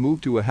would have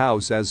moved to a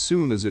house as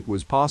soon as it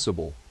was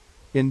possible.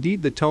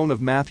 Indeed, the tone of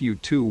Matthew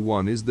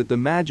 2:1 is that the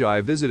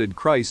Magi visited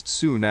Christ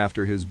soon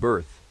after his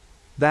birth.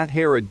 That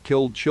Herod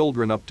killed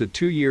children up to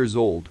 2 years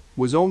old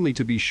was only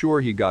to be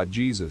sure he got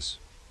Jesus.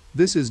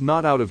 This is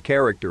not out of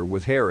character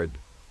with Herod.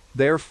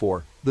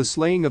 Therefore, the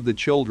slaying of the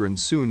children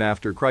soon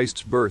after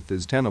Christ's birth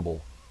is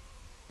tenable.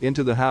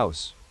 Into the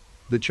house.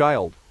 The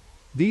child.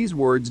 These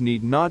words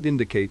need not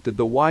indicate that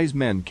the wise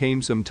men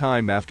came some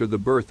time after the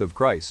birth of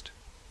Christ.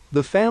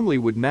 The family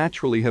would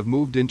naturally have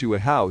moved into a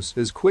house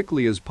as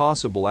quickly as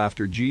possible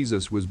after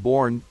Jesus was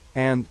born,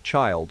 and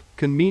child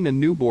can mean a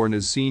newborn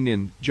as seen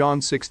in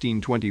John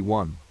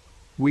 16:21.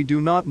 We do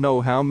not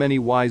know how many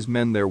wise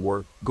men there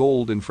were,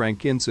 gold and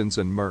frankincense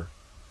and myrrh.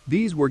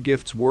 These were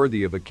gifts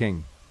worthy of a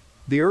king.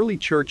 The early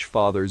church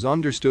fathers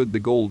understood the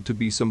gold to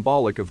be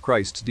symbolic of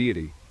Christ's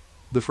deity,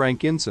 the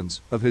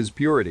frankincense of his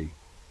purity,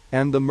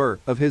 and the myrrh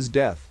of his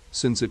death,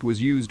 since it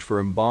was used for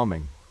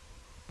embalming.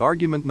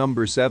 Argument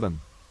number 7.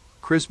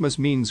 Christmas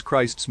means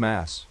Christ's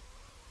Mass.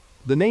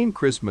 The name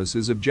Christmas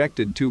is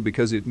objected to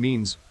because it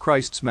means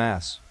Christ's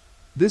Mass.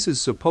 This is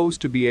supposed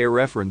to be a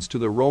reference to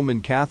the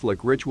Roman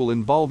Catholic ritual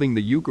involving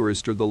the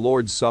Eucharist or the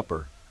Lord's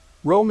Supper.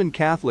 Roman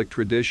Catholic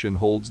tradition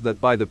holds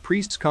that by the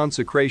priest's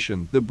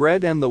consecration, the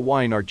bread and the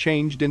wine are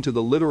changed into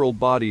the literal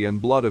body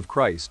and blood of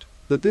Christ,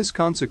 that this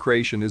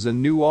consecration is a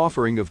new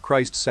offering of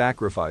Christ's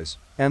sacrifice,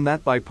 and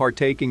that by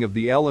partaking of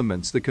the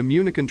elements the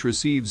communicant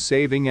receives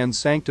saving and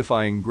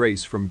sanctifying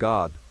grace from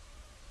God.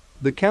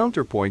 The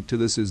counterpoint to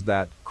this is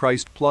that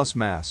Christ plus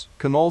Mass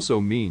can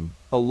also mean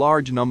a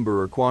large number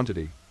or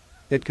quantity.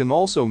 It can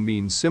also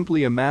mean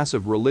simply a mass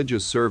of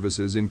religious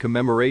services in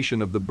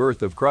commemoration of the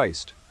birth of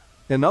Christ.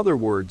 In other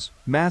words,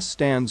 Mass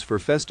stands for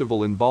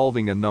festival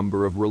involving a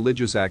number of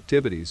religious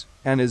activities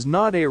and is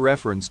not a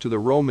reference to the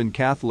Roman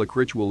Catholic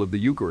ritual of the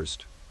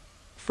Eucharist.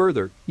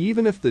 Further,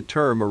 even if the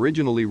term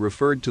originally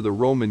referred to the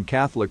Roman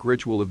Catholic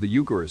ritual of the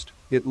Eucharist,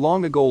 it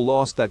long ago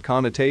lost that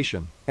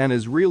connotation and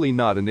is really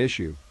not an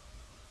issue.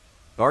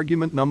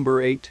 Argument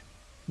number 8.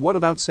 What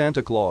about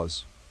Santa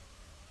Claus?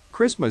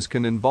 Christmas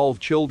can involve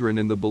children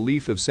in the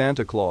belief of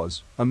Santa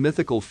Claus, a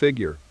mythical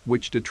figure,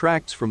 which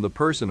detracts from the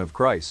person of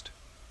Christ.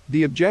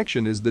 The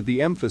objection is that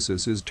the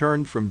emphasis is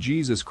turned from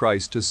Jesus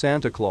Christ to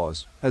Santa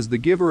Claus, as the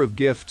giver of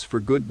gifts for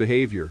good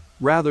behavior,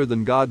 rather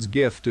than God's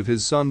gift of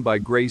his Son by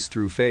grace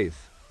through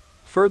faith.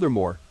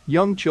 Furthermore,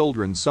 young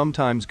children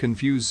sometimes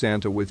confuse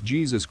Santa with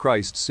Jesus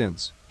Christ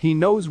since he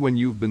knows when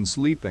you've been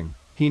sleeping,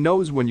 he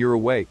knows when you're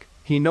awake,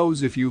 he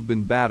knows if you've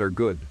been bad or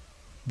good.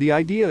 The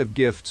idea of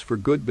gifts for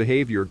good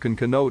behavior can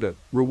connote a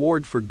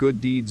reward for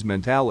good deeds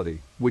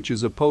mentality, which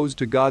is opposed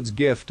to God's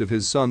gift of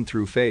his Son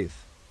through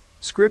faith.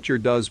 Scripture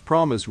does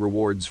promise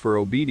rewards for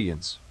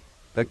obedience.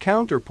 A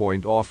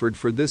counterpoint offered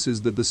for this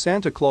is that the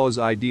Santa Claus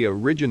idea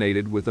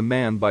originated with a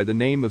man by the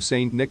name of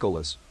Saint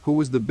Nicholas, who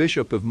was the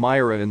bishop of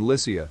Myra in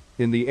Lycia,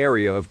 in the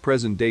area of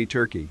present-day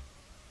Turkey.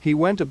 He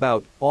went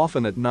about,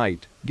 often at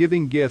night,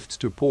 giving gifts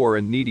to poor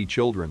and needy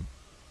children.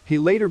 He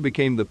later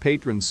became the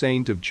patron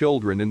saint of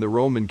children in the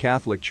Roman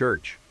Catholic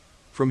Church.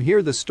 From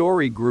here the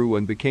story grew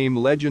and became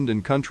legend,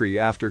 and country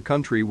after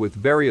country with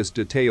various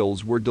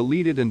details were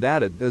deleted and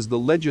added as the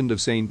legend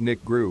of Saint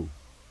Nick grew.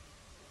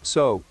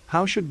 So,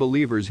 how should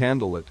believers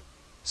handle it?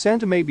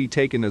 Santa may be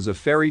taken as a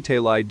fairy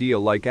tale idea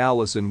like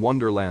Alice in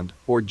Wonderland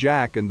or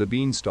Jack and the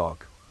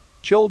Beanstalk.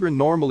 Children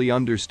normally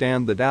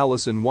understand that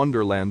Alice in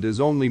Wonderland is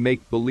only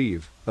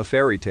make-believe, a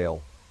fairy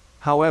tale.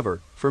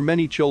 However, for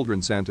many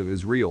children Santa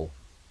is real.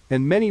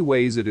 In many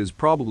ways it is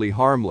probably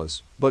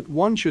harmless, but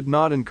one should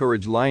not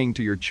encourage lying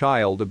to your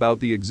child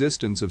about the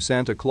existence of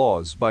Santa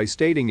Claus by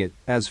stating it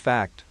as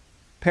fact.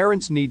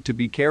 Parents need to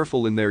be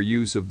careful in their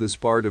use of this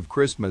part of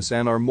Christmas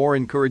and are more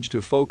encouraged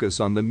to focus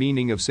on the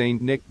meaning of Saint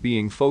Nick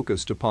being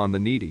focused upon the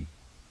needy.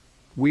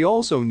 We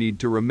also need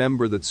to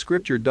remember that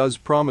Scripture does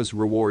promise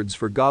rewards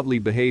for godly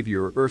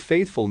behavior or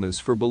faithfulness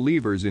for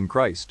believers in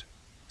Christ.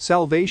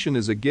 Salvation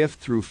is a gift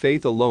through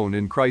faith alone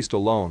in Christ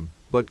alone,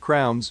 but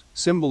crowns,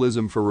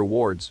 symbolism for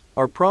rewards,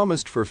 are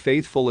promised for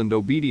faithful and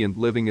obedient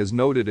living as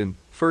noted in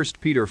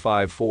 1 Peter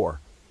 5:4.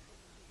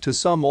 To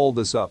sum all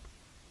this up,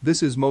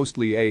 this is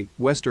mostly a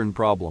Western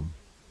problem.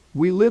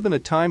 We live in a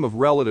time of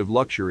relative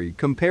luxury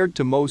compared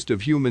to most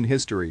of human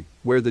history,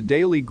 where the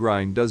daily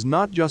grind does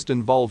not just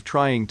involve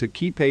trying to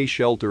keep a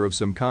shelter of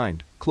some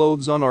kind,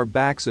 clothes on our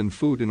backs and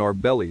food in our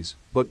bellies,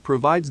 but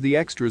provides the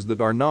extras that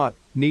are not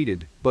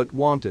needed, but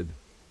wanted.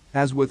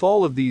 As with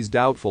all of these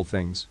doubtful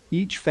things,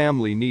 each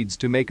family needs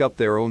to make up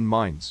their own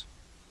minds.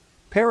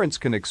 Parents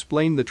can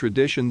explain the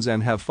traditions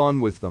and have fun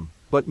with them,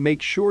 but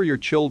make sure your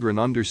children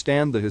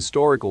understand the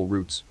historical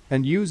roots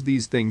and use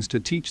these things to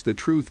teach the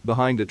truth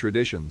behind the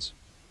traditions.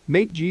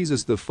 Make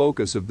Jesus the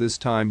focus of this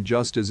time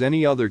just as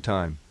any other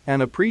time,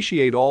 and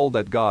appreciate all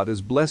that God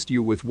has blessed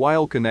you with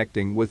while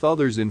connecting with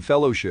others in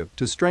fellowship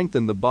to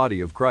strengthen the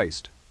body of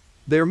Christ.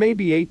 There may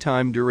be a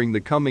time during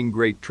the coming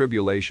Great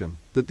Tribulation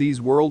that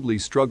these worldly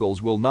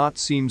struggles will not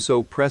seem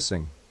so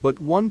pressing, but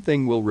one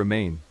thing will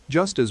remain,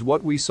 just as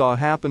what we saw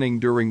happening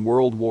during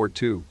World War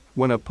II,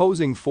 when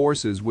opposing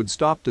forces would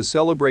stop to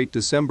celebrate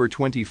December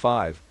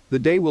 25. The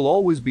day will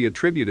always be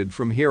attributed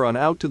from here on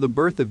out to the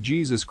birth of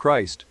Jesus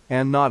Christ,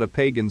 and not a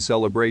pagan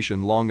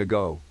celebration long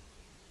ago.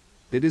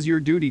 It is your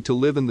duty to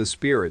live in the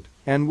Spirit,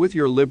 and with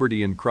your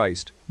liberty in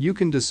Christ, you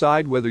can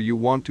decide whether you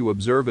want to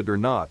observe it or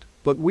not,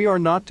 but we are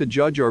not to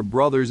judge our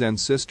brothers and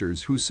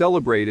sisters who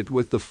celebrate it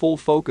with the full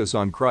focus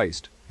on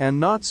Christ, and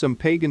not some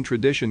pagan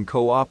tradition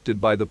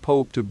co-opted by the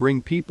Pope to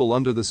bring people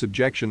under the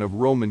subjection of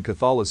Roman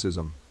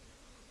Catholicism.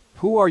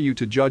 Who are you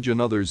to judge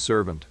another's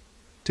servant?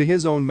 To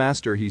his own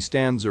master he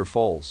stands or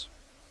falls.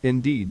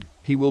 Indeed,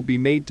 he will be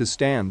made to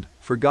stand,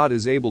 for God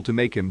is able to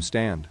make him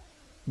stand.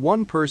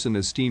 One person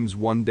esteems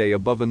one day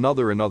above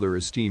another, another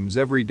esteems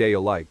every day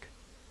alike.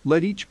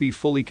 Let each be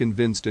fully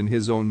convinced in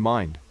his own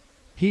mind.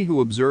 He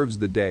who observes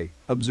the day,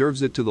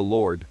 observes it to the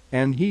Lord,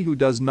 and he who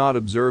does not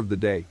observe the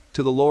day,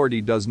 to the Lord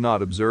he does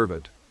not observe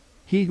it.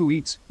 He who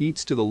eats,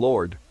 eats to the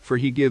Lord, for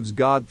he gives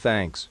God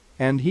thanks,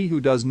 and he who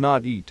does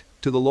not eat,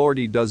 to the Lord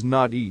he does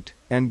not eat,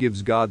 and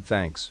gives God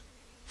thanks.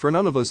 For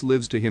none of us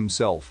lives to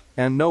himself,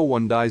 and no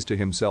one dies to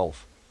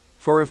himself.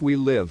 For if we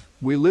live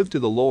to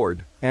the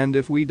Lord, and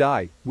if we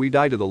die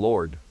to the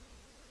Lord.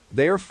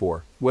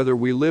 Therefore, whether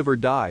we live or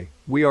die,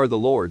 we are the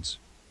Lord's.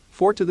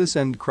 For to this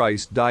end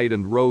Christ died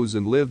and rose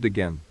and lived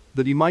again,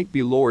 that he might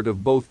be Lord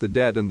of both the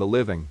dead and the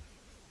living.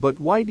 But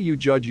why do you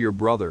judge your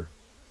brother?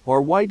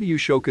 Or why do you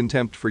show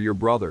contempt for your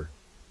brother?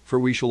 For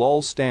we shall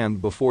all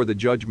stand before the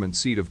judgment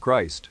seat of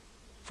Christ.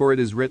 For it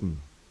is written,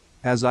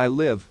 "As I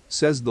live,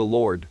 says the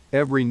Lord,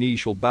 every knee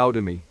shall bow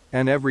to me,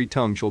 and every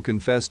tongue shall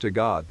confess to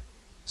God."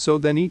 So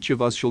then each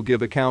of us shall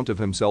give account of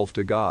himself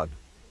to God.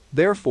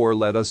 Therefore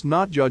let us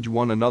not judge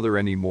one another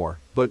anymore,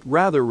 but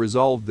rather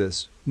resolve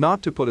this,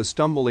 not to put a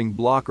stumbling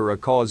block or a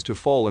cause to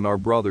fall in our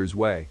brother's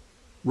way.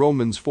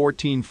 Romans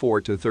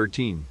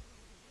 14:4-13.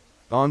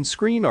 On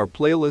screen are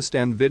playlists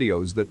and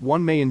videos that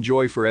one may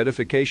enjoy for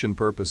edification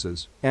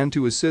purposes, and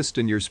to assist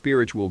in your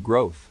spiritual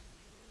growth.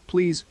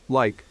 Please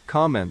like,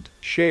 comment,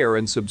 share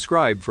and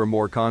subscribe for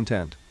more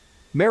content.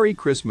 Merry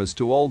Christmas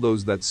to all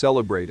those that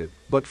celebrate it,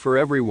 but for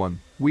everyone,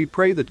 we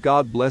pray that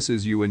God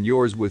blesses you and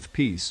yours with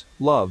peace,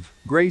 love,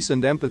 grace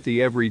and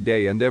empathy every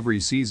day and every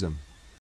season.